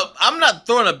 But I'm not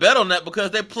throwing a bet on that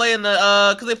because they play in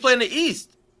the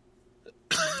East.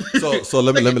 So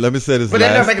let me say this. But they're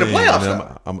not last making the thing,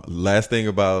 playoffs, and last thing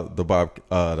about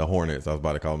the Hornets. I was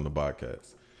about to call them the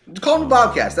Bobcats. Call them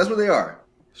Bobcats. That's what they are.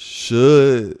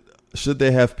 Should should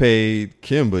they have paid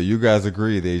Kimba? You guys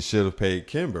agree they should have paid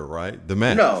Kimba, right? The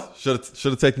max. No.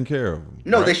 Should have taken care of him.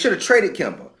 No, right? they should have traded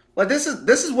Kimba. Like this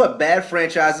is what bad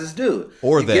franchises do.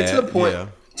 Or you get to the point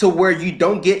to where you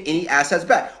don't get any assets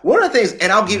back. One of the things,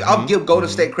 and I'll give Golden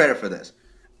State credit for this.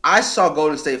 I saw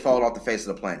Golden State falling off the face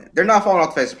of the planet. They're not falling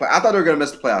off the face of the planet. I thought they were going to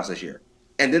miss the playoffs this year.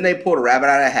 And then they pulled a rabbit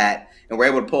out of a hat and were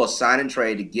able to pull a sign and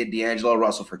trade to get D'Angelo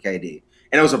Russell for KD.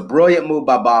 And it was a brilliant move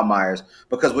by Bob Myers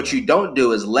because what you don't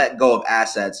do is let go of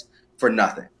assets for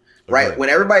nothing, right? Okay. When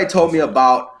everybody told me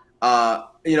about, why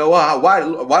did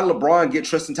LeBron get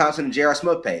Tristan Thompson and J.R.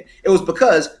 Smith paid? It was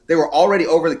because they were already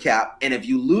over the cap, and if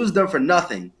you lose them for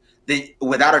nothing, then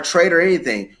without a trade or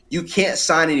anything, you can't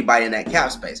sign anybody in that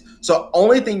cap space. So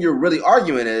only thing you're really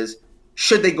arguing is,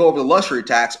 should they go over the luxury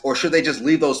tax or should they just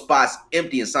leave those spots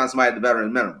empty and sign somebody at the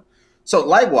veteran minimum? So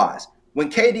likewise, when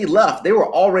KD left, they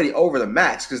were already over the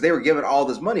max because they were giving all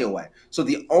this money away. So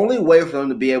the only way for them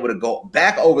to be able to go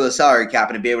back over the salary cap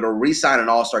and to be able to re-sign an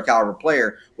all-star caliber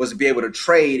player was to be able to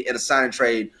trade in a sign and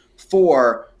trade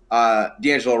for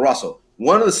D'Angelo Russell.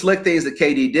 One of the slick things that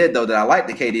KD did, though, that I like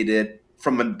that KD did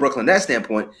from a Brooklyn Nets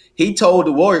standpoint, he told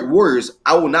the Warriors,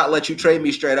 I will not let you trade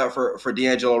me straight up for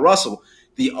D'Angelo Russell.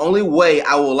 The only way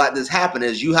I will let this happen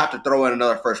is you have to throw in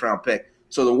another first-round pick.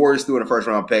 So the Warriors threw in a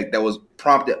first-round pick that was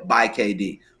prompted by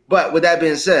KD. But with that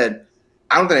being said,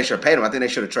 I don't think they should have paid him. I think they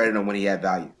should have traded him when he had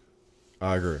value.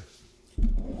 I agree.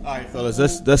 All right, fellas,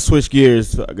 let's switch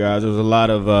gears, guys. There was a lot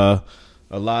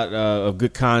of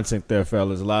good content there,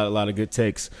 fellas. A lot of good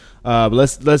takes. But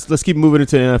let's keep moving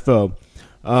into the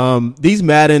NFL. These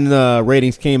Madden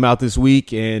ratings came out this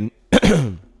week, and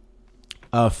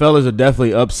fellas are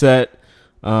definitely upset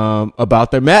about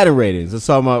their Madden ratings. Let's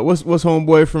talk about what's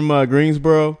homeboy from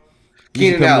Greensboro.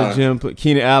 Keenan Allen.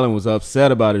 Keenan Allen was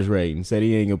upset about his rating. Said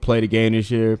he ain't gonna play the game this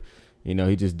year.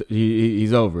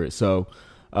 He's over it. So,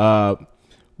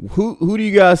 who do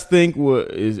you guys think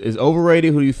is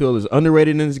overrated? Who do you feel is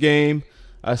underrated in this game?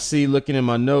 I see looking in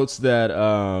my notes that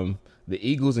the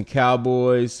Eagles and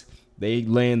Cowboys, they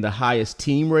land the highest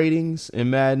team ratings in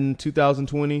Madden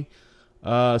 2020.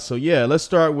 So yeah, let's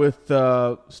start with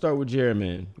Jared,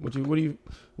 man. What do you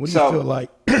feel like?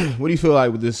 What do you feel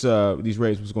like with this these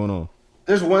ratings? What's going on?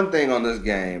 There's one thing on this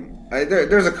game.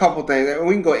 There's a couple things.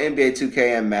 We can go NBA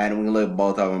 2K and Madden. We can look at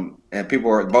both of them, and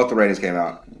both the ratings came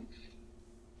out.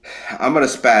 I'm gonna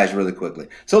spaz really quickly.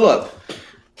 So look,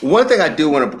 one thing I do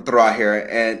want to throw out here,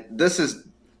 and this is,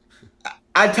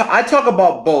 I talk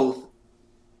about both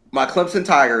my Clemson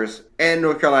Tigers and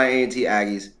North Carolina A&T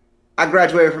Aggies. I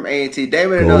graduated from A&T.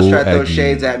 Damon and Nose tried to throw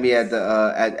shades at me at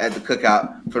the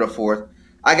cookout for the 4th.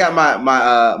 I got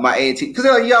my A&T because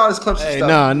they're like, y'all, this Clemson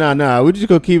stuff. Nah. We just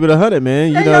gonna keep it 100,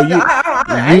 man. You know,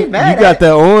 I ain't mad you got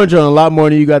that orange on a lot more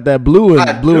than you got that blue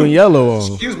and yellow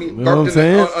on. Excuse me, you know what I'm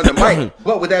saying? On the mic.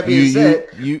 But with that being said,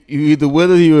 you either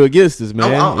with us or you against us,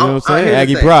 man. You know what I'm saying?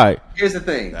 Aggie pride. Here's the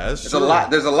thing. That's There's true.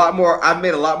 a lot more. I've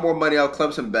made a lot more money off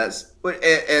Clemson bets,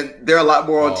 and they're a lot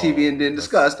more on TV and then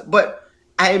discussed. But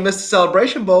I ain't missed the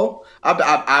Celebration Bowl. I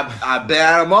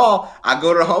bet on them all. I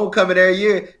go to the homecoming every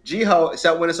year. G-Ho,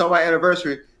 except when it's on my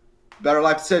anniversary. Better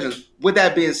life decisions. With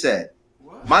that being said,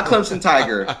 my Clemson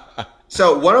Tiger.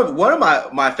 So one of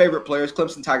my favorite players,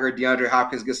 Clemson Tiger, DeAndre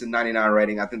Hopkins, gets a 99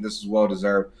 rating. I think this is well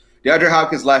deserved. DeAndre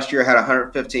Hopkins last year had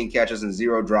 115 catches and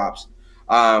 0 drops.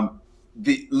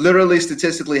 Literally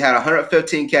statistically had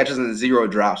 115 catches and 0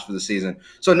 drops for the season.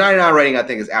 So 99 rating I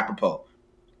think is apropos.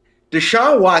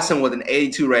 Deshaun Watson with an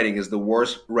 82 rating is the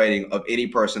worst rating of any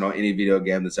person on any video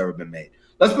game that's ever been made.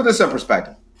 Let's put this in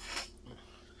perspective.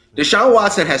 Deshaun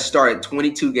Watson has started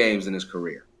 22 games in his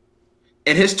career.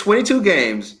 In his 22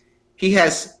 games, he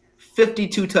has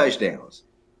 52 touchdowns.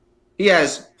 He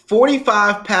has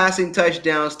 45 passing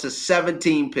touchdowns to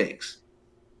 17 picks.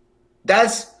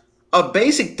 That's a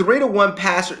basic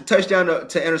 3-to-1 touchdown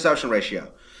to interception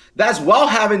ratio. That's while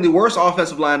having the worst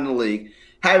offensive line in the league,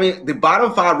 having the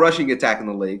bottom 5 rushing attack in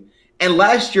the league, and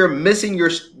last year missing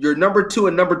your number 2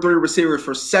 and number 3 receivers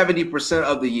for 70%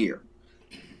 of the year.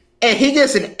 And he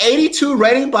gets an 82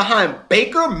 rating behind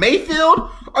Baker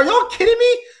Mayfield? Are y'all kidding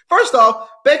me? First off,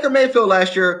 Baker Mayfield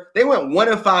last year, they went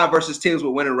 1-5 versus teams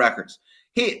with winning records.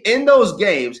 In those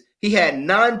games, he had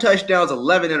 9 touchdowns,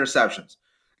 11 interceptions.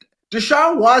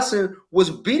 Deshaun Watson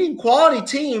was beating quality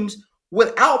teams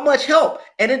without much help.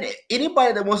 And then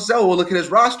anybody that wants to say, oh, well, look at his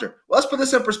roster. Well, let's put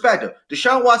this in perspective.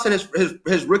 Deshaun Watson,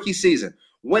 his rookie season,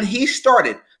 when he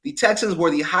started, the Texans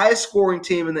were the highest scoring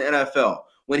team in the NFL.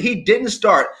 When he didn't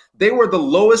start, they were the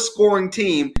lowest scoring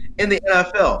team in the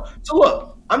NFL. So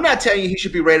look, I'm not telling you he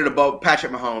should be rated above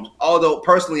Patrick Mahomes. Although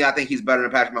personally, I think he's better than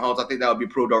Patrick Mahomes. I think that would be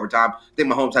proved over time. I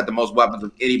think Mahomes had the most weapons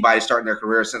of anybody starting their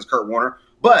career since Kurt Warner.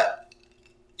 But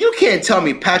you can't tell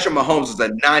me Patrick Mahomes is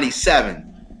a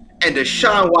 97 and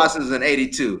Deshaun Watson is an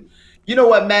 82. You know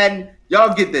what, Madden?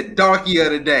 Y'all get the donkey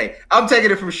of the day. I'm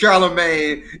taking it from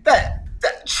Charlemagne. That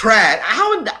trash.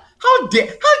 How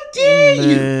dare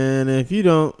you? Man, if you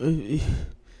don't,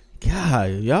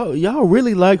 God, y'all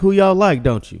really like who y'all like,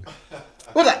 don't you?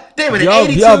 What's that? Damn it,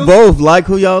 y'all both like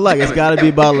who y'all like. It's got to be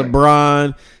about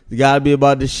LeBron. It's got to be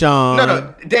about Deshaun.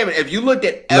 No, damn it. If you looked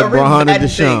at every Madden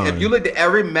team, if you looked at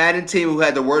every Madden team who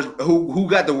had the worst, who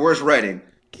got the worst rating,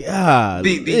 God,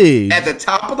 at the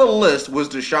top of the list was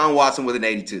Deshaun Watson with an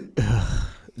 82.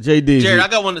 JD, Jared, I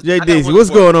got one. JD, what's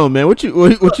going on, man? What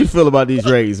you feel about these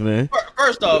ratings, man?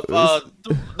 First off,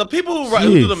 the people who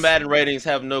do the Madden ratings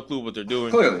have no clue what they're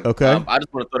doing. Clearly, okay. I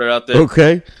just want to throw that out there.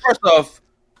 Okay. First off,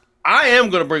 I am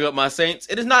going to bring up my Saints.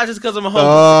 It is not just because I'm a home.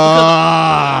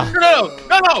 No.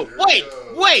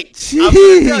 Wait.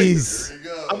 Jeez.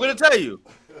 I'm going to tell you.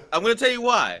 I'm going to tell you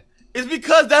why. It's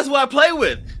because that's what I play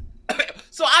with.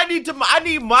 So I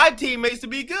need my teammates to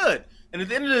be good. And at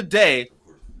the end of the day,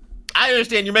 I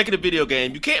understand you're making a video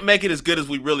game. You can't make it as good as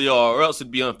we really are, or else it'd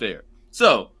be unfair.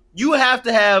 So you have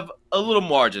to have a little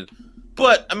margin.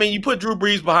 But I mean, you put Drew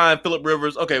Brees behind Phillip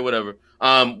Rivers. Okay, whatever.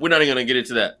 We're not even going to get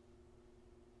into that.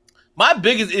 My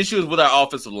biggest issue is with our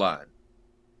offensive line.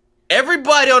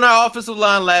 Everybody on our offensive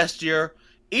line last year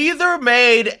either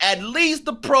made at least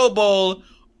the Pro Bowl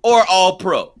or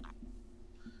All-Pro.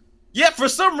 Yet for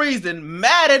some reason,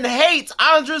 Madden hates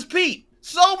Andres Pete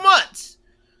so much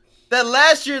that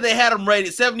last year they had him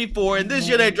rated 74, and this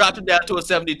year they dropped him down to a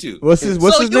 72. What's his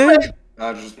name?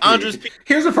 Andres Pete.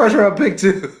 Here's a first round pick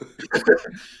too.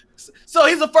 So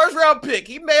he's a first round pick.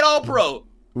 He made All-Pro.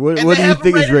 What do you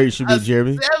think his rating should be,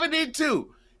 Jeremy?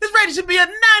 72. His rating should be a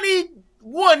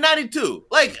 91, 92.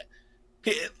 Like,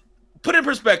 put in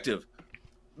perspective.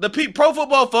 The Pro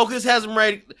Football Focus has him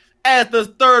rated as the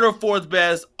third or fourth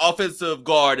best offensive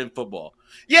guard in football.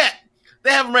 Yet,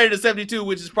 they have him rated at 72,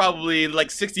 which is probably like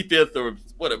 65th or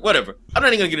whatever. I'm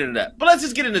not even going to get into that. But let's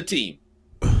just get into team.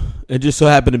 It just so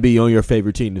happened to be on your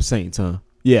favorite team, the Saints, huh?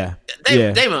 Yeah.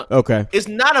 Damon, okay. It's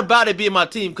not about it being my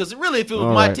team, because really, if it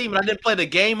was my team and I didn't play the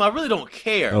game, I really don't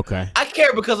care. Okay. I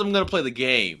care because I'm going to play the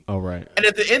game. All right. And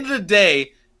at the end of the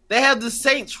day, they have the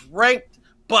Saints ranked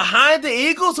behind the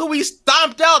Eagles, who we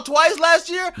stomped out twice last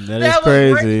year. That is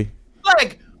crazy.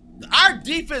 Like, our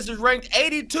defense is ranked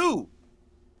 82.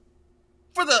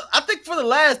 I think for the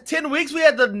last 10 weeks, we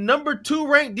had the number 2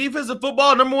 ranked defense in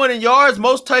football, number 1 in yards,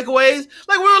 most takeaways.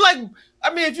 Like, we were like,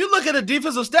 I mean, if you look at the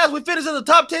defensive stats, we finished in the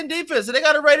top 10 defense, and they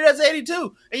got it rated as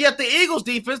 82. And yet the Eagles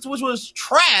defense, which was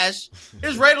trash,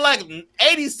 is rated like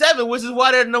 87, which is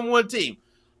why they're the number 1 team.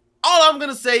 All I'm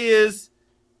going to say is,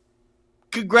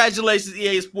 congratulations,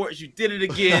 EA Sports. You did it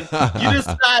again. You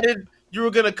decided you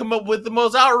were going to come up with the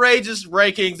most outrageous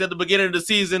rankings at the beginning of the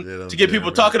season to get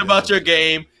people talking about your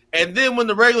game. And then when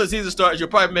the regular season starts, you'll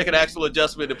probably make an actual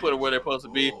adjustment and put them where they're supposed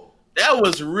to be. That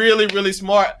was really, really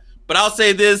smart. But I'll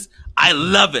say this. I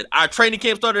love it. Our training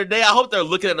camp started today. I hope they're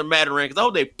looking at the Madden rankings. I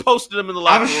hope they posted them in the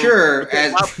locker room. I'm sure,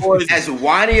 as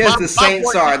whiny as the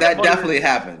Saints are, that definitely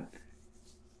happened.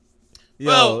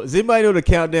 Yo, does anybody know the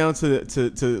countdown to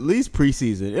at least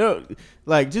preseason? You know,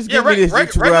 like, just give me this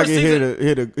where I can hear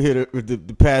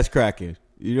the pass cracking.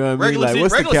 You know what I mean? Like,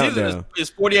 what's the countdown? Is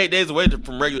 48 days away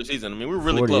from regular season. I mean, we're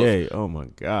really 48. close. Oh my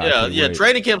god. Yeah.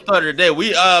 Training camp started today.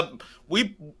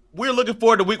 We're looking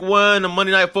forward to week 1 of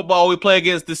Monday Night Football. We play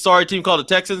against this sorry team called the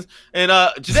Texans. And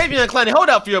Jadeveon Clowney, hold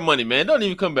out for your money, man. Don't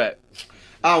even come back.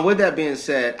 With that being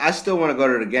said, I still want to go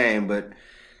to the game, but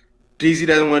DZ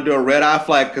doesn't want to do a red eye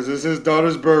flag because it's his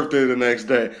daughter's birthday the next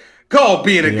day. Call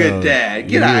being a good dad.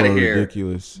 Get out of here.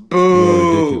 Ridiculous.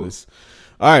 Boo. Ridiculous.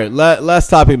 All right, last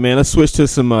topic, man. Let's switch to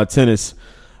some tennis.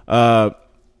 As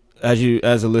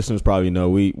the listeners probably know,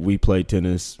 we played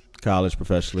tennis, college,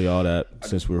 professionally, all that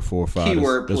since we were 4 or 5.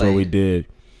 Keyword That's played. what we did.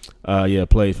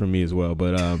 Played for me as well.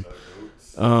 But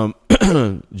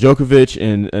Djokovic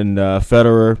and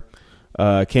Federer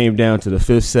came down to the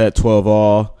 5th set,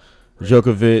 12-all.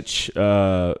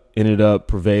 Djokovic ended up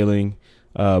prevailing,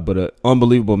 but an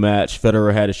unbelievable match.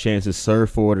 Federer had a chance to serve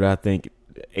forward at, I think,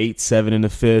 8-7 in the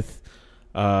 5th.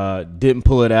 Didn't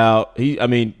pull it out.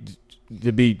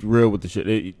 To be real with the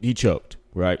shit, he choked,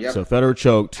 right? Yep. So Federer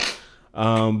choked.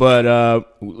 But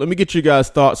let me get you guys'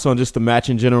 thoughts on just the match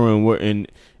in general,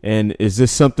 and is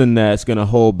this something that's going to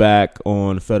hold back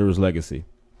on Federer's legacy?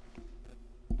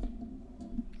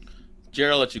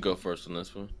 Jared, I'll let you go first on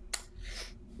this one.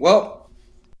 Well,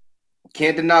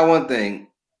 can't deny one thing.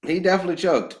 He definitely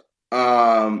choked.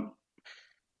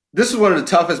 This is one of the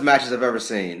toughest matches I've ever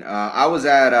seen. I was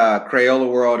at Crayola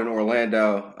World in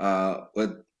Orlando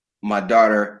with my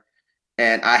daughter,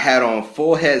 and I had on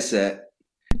full headset.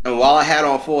 And while I had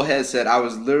on full headset, I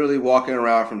was literally walking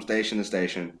around from station to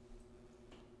station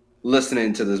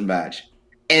listening to this match.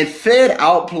 And Fed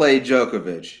outplayed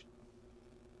Djokovic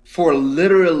for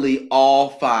literally all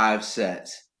 5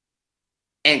 sets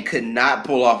and could not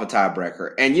pull off a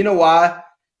tiebreaker. And you know why?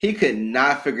 He could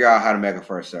not figure out how to make a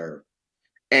first serve.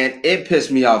 And it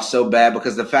pissed me off so bad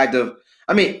because the fact of,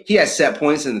 he had set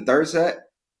points in the third set.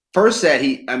 First set,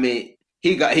 he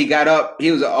got up.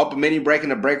 He was up a mini break in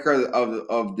the breaker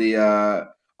of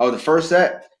the first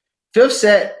set. Fifth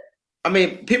set,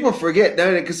 people forget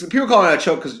because people call it a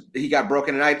choke because he got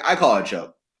broken, and I call it a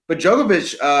choke. But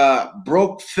Djokovic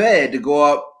broke Fed to go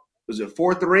up. Was it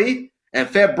 4-3? And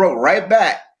Fed broke right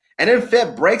back, and then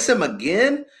Fed breaks him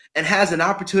again and has an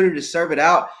opportunity to serve it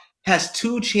out. Has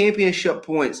 2 championship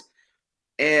points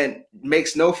and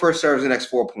makes no first serves the next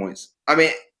 4 points.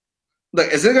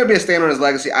 Look, is it going to be a stain on his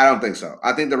legacy? I don't think so.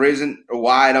 I think the reason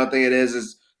why I don't think it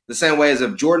is the same way as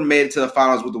if Jordan made it to the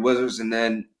finals with the Wizards and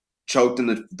then choked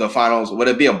in the finals. Would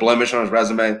it be a blemish on his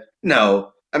resume?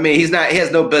 No. He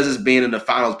has no business being in the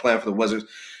finals playing for the Wizards.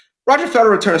 Roger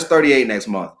Federer turns 38 next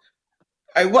month.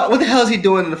 What the hell is he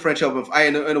doing in the French Open,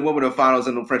 in the Wimbledon finals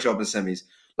and the French Open semis?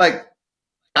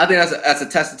 I think that's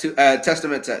a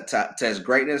testament to his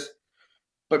greatness.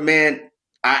 But man,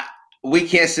 we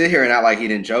can't sit here and act like he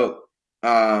didn't choke.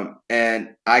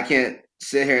 And I can't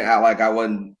sit here and act like I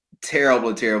wasn't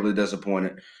terribly, terribly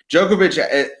disappointed.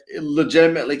 Djokovic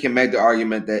legitimately can make the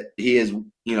argument that he is,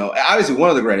 obviously one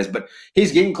of the greatest, but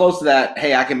he's getting close to that.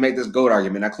 Hey, I can make this GOAT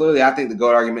argument. Now, clearly, I think the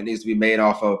GOAT argument needs to be made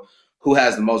off of who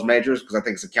has the most majors because I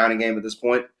think it's a counting game at this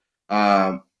point.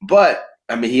 But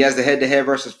he has the head-to-head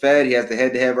versus Fed. He has the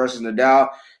head-to-head versus Nadal.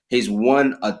 He's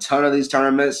won a ton of these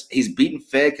tournaments. He's beaten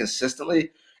Fed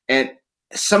consistently, and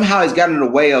somehow he's gotten in the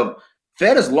way of.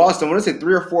 Fed has lost, I want to say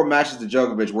 3 or 4 matches to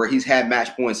Djokovic where he's had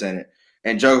match points in it,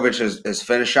 and Djokovic has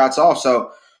finished shots off.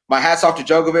 So my hat's off to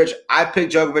Djokovic. I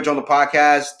picked Djokovic on the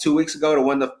podcast 2 weeks ago to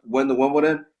win the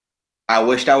Wimbledon. I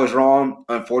wished I was wrong.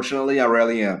 Unfortunately, I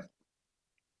rarely am.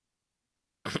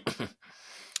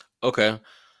 Okay.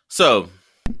 So,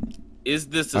 is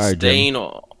this a stain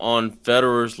on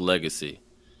Federer's legacy?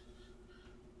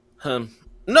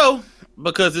 No,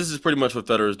 because this is pretty much what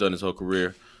Federer's done his whole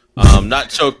career. Not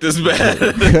choked this bad.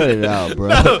 Cut it out, bro.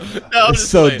 No, it's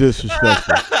so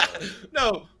disrespectful.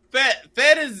 No,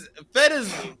 Fed is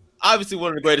obviously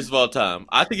one of the greatest of all time.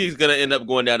 I think he's gonna end up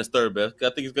going down as third best. I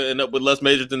think he's gonna end up with less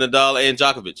majors than Nadal and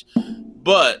Djokovic.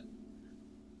 But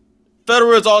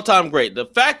Federer is all time great. The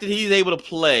fact that he's able to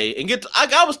play and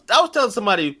I was telling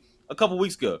somebody a couple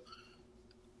weeks ago.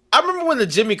 I remember when the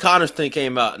Jimmy Connors thing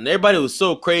came out, and everybody was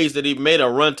so crazy that he made a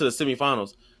run to the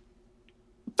semifinals.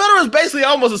 Federer is basically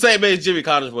almost the same age Jimmy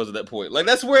Connors was at that point.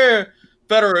 That's where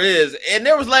Federer is. And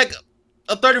there was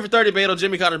a 30 for 30 battle,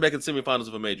 Jimmy Connors making semifinals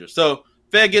of a major. So,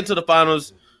 Fed getting to the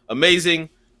finals, amazing.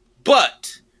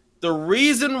 But the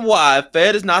reason why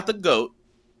Fed is not the GOAT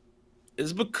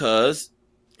is because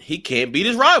he can't beat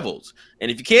his rivals.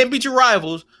 And if you can't beat your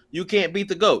rivals, you can't beat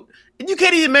the GOAT. And you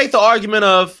can't even make the argument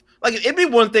of, it'd be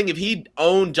one thing if he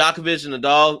owned Djokovic and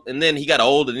Nadal, and then he got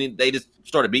old, and they just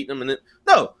started beating him. And then,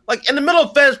 no, in the middle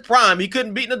of Fed's prime, he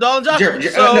couldn't beat Nadal and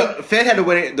Djokovic. No, Fed had the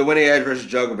winning edge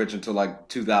versus Djokovic until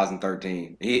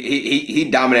 2013. He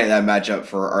dominated that matchup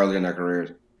for early in their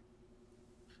careers.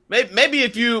 Maybe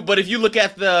if you look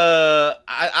at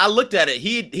I looked at it.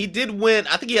 He did win.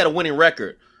 I think he had a winning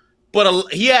record,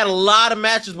 but he had a lot of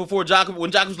matches before Djokovic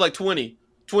when Djokovic was 20,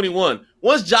 21.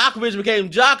 Once Djokovic became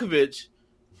Djokovic.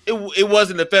 It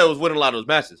wasn't that Fed was winning a lot of those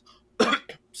matches.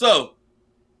 So,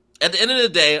 at the end of the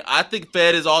day, I think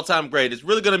Fed is all-time great. It's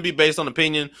really going to be based on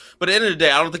opinion. But at the end of the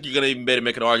day, I don't think you're going to even be able to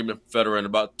make an argument for Federer in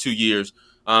about 2 years.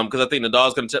 Because I think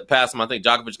Nadal's going to pass him. I think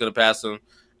Djokovic's going to pass him.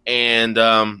 And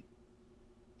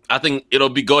I think it'll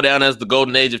go down as the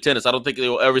golden age of tennis. I don't think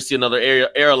you'll ever see another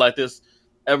era like this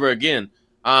ever again.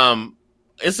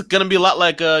 It's going to be a lot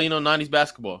like 90s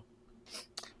basketball.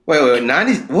 Wait,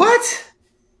 90s? What?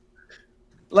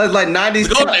 Like 90s,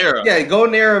 the golden era. Yeah,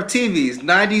 golden era of TVs,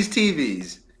 90s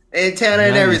TVs, antenna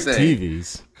and everything.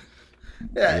 TVs.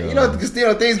 Yeah, because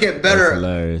things get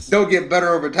better. Don't get better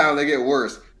over time; they get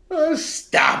worse.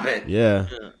 Stop it. Yeah.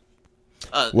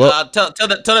 Tell that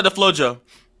to FloJo.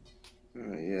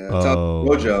 Tell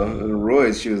FloJo the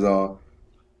Roy's shoes on.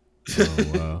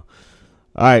 Oh wow.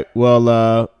 All right.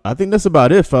 Well, I think that's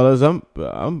about it, fellas. I'm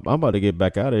about to get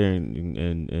back out of here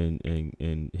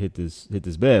and hit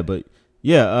this bed, but.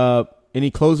 Yeah,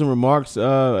 any closing remarks?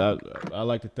 I'd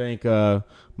like to thank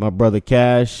my brother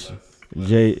Cash,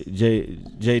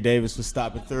 Jay Davis for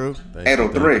stopping through.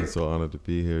 803. So honored to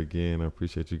be here again. I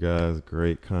appreciate you guys.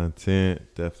 Great content.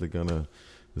 Definitely gonna.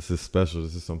 This is special.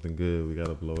 This is something good. We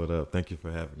gotta blow it up. Thank you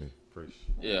for having me. Appreciate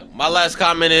it. Yeah. My last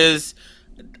comment is,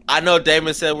 I know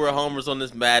Damon said we're homers on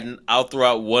this Madden. I'll throw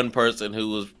out one person who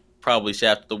was probably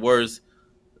shafted the worst.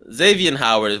 Xavier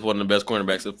Howard is one of the best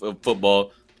cornerbacks of football.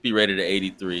 To be rated at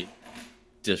 83.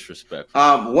 Disrespectful.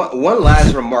 One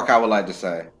last remark I would like to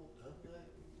say.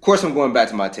 Of course, I'm going back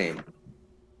to my team.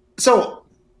 So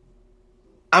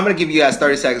I'm going to give you guys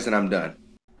 30 seconds and I'm done.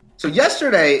 So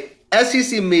yesterday,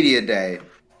 SEC Media Day,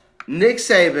 Nick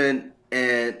Saban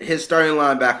and his starting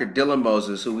linebacker, Dylan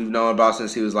Moses, who we've known about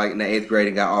since he was like in the 8th grade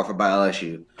and got offered by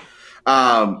LSU,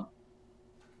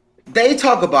 they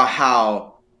talk about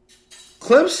how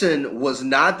Clemson was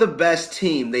not the best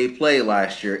team they played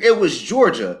last year. It was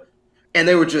Georgia, and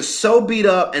they were just so beat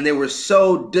up and they were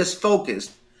so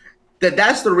disfocused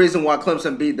that's the reason why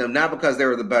Clemson beat them, not because they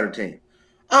were the better team.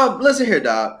 Listen here,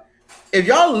 dog. If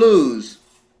y'all lose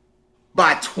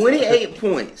by 28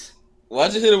 points.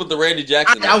 Why'd you hit it with the Randy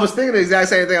Jackson? I was thinking the exact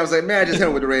same thing. I was like, man, I just hit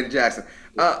him with the Randy Jackson.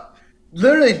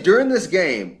 Literally, during this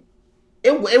game,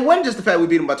 it wasn't just the fact we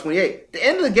beat them by 28. At the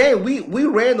end of the game, we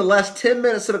ran the last 10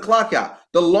 minutes to the clock out.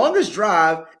 The longest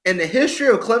drive in the history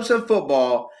of Clemson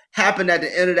football happened at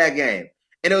the end of that game.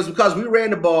 And it was because we ran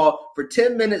the ball for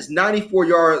 10 minutes, 94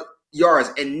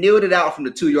 yards, and kneeled it out from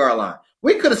the 2-yard line.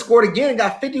 We could have scored again and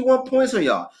got 51 points on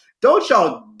y'all. Don't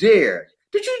y'all dare.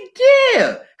 Did you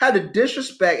dare have the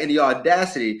disrespect and the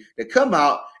audacity to come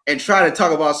out and try to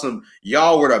talk about some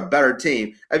y'all were the better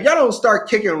team? If y'all don't start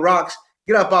kicking rocks,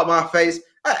 get up out my face.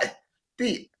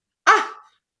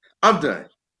 I'm done.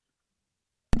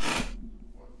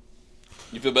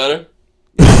 You feel better?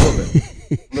 A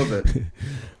little bit.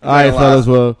 All right, fellas.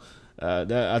 Well,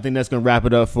 I think that's going to wrap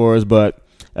it up for us. But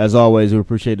as always, we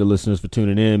appreciate the listeners for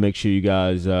tuning in. Make sure you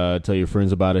guys tell your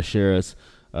friends about us, share us,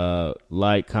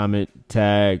 like, comment,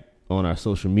 tag on our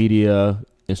social media.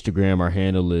 Instagram, our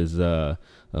handle is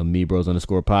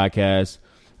mebros_podcast.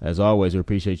 As always, we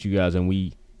appreciate you guys, and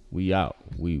we out.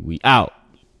 We out.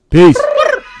 Peace.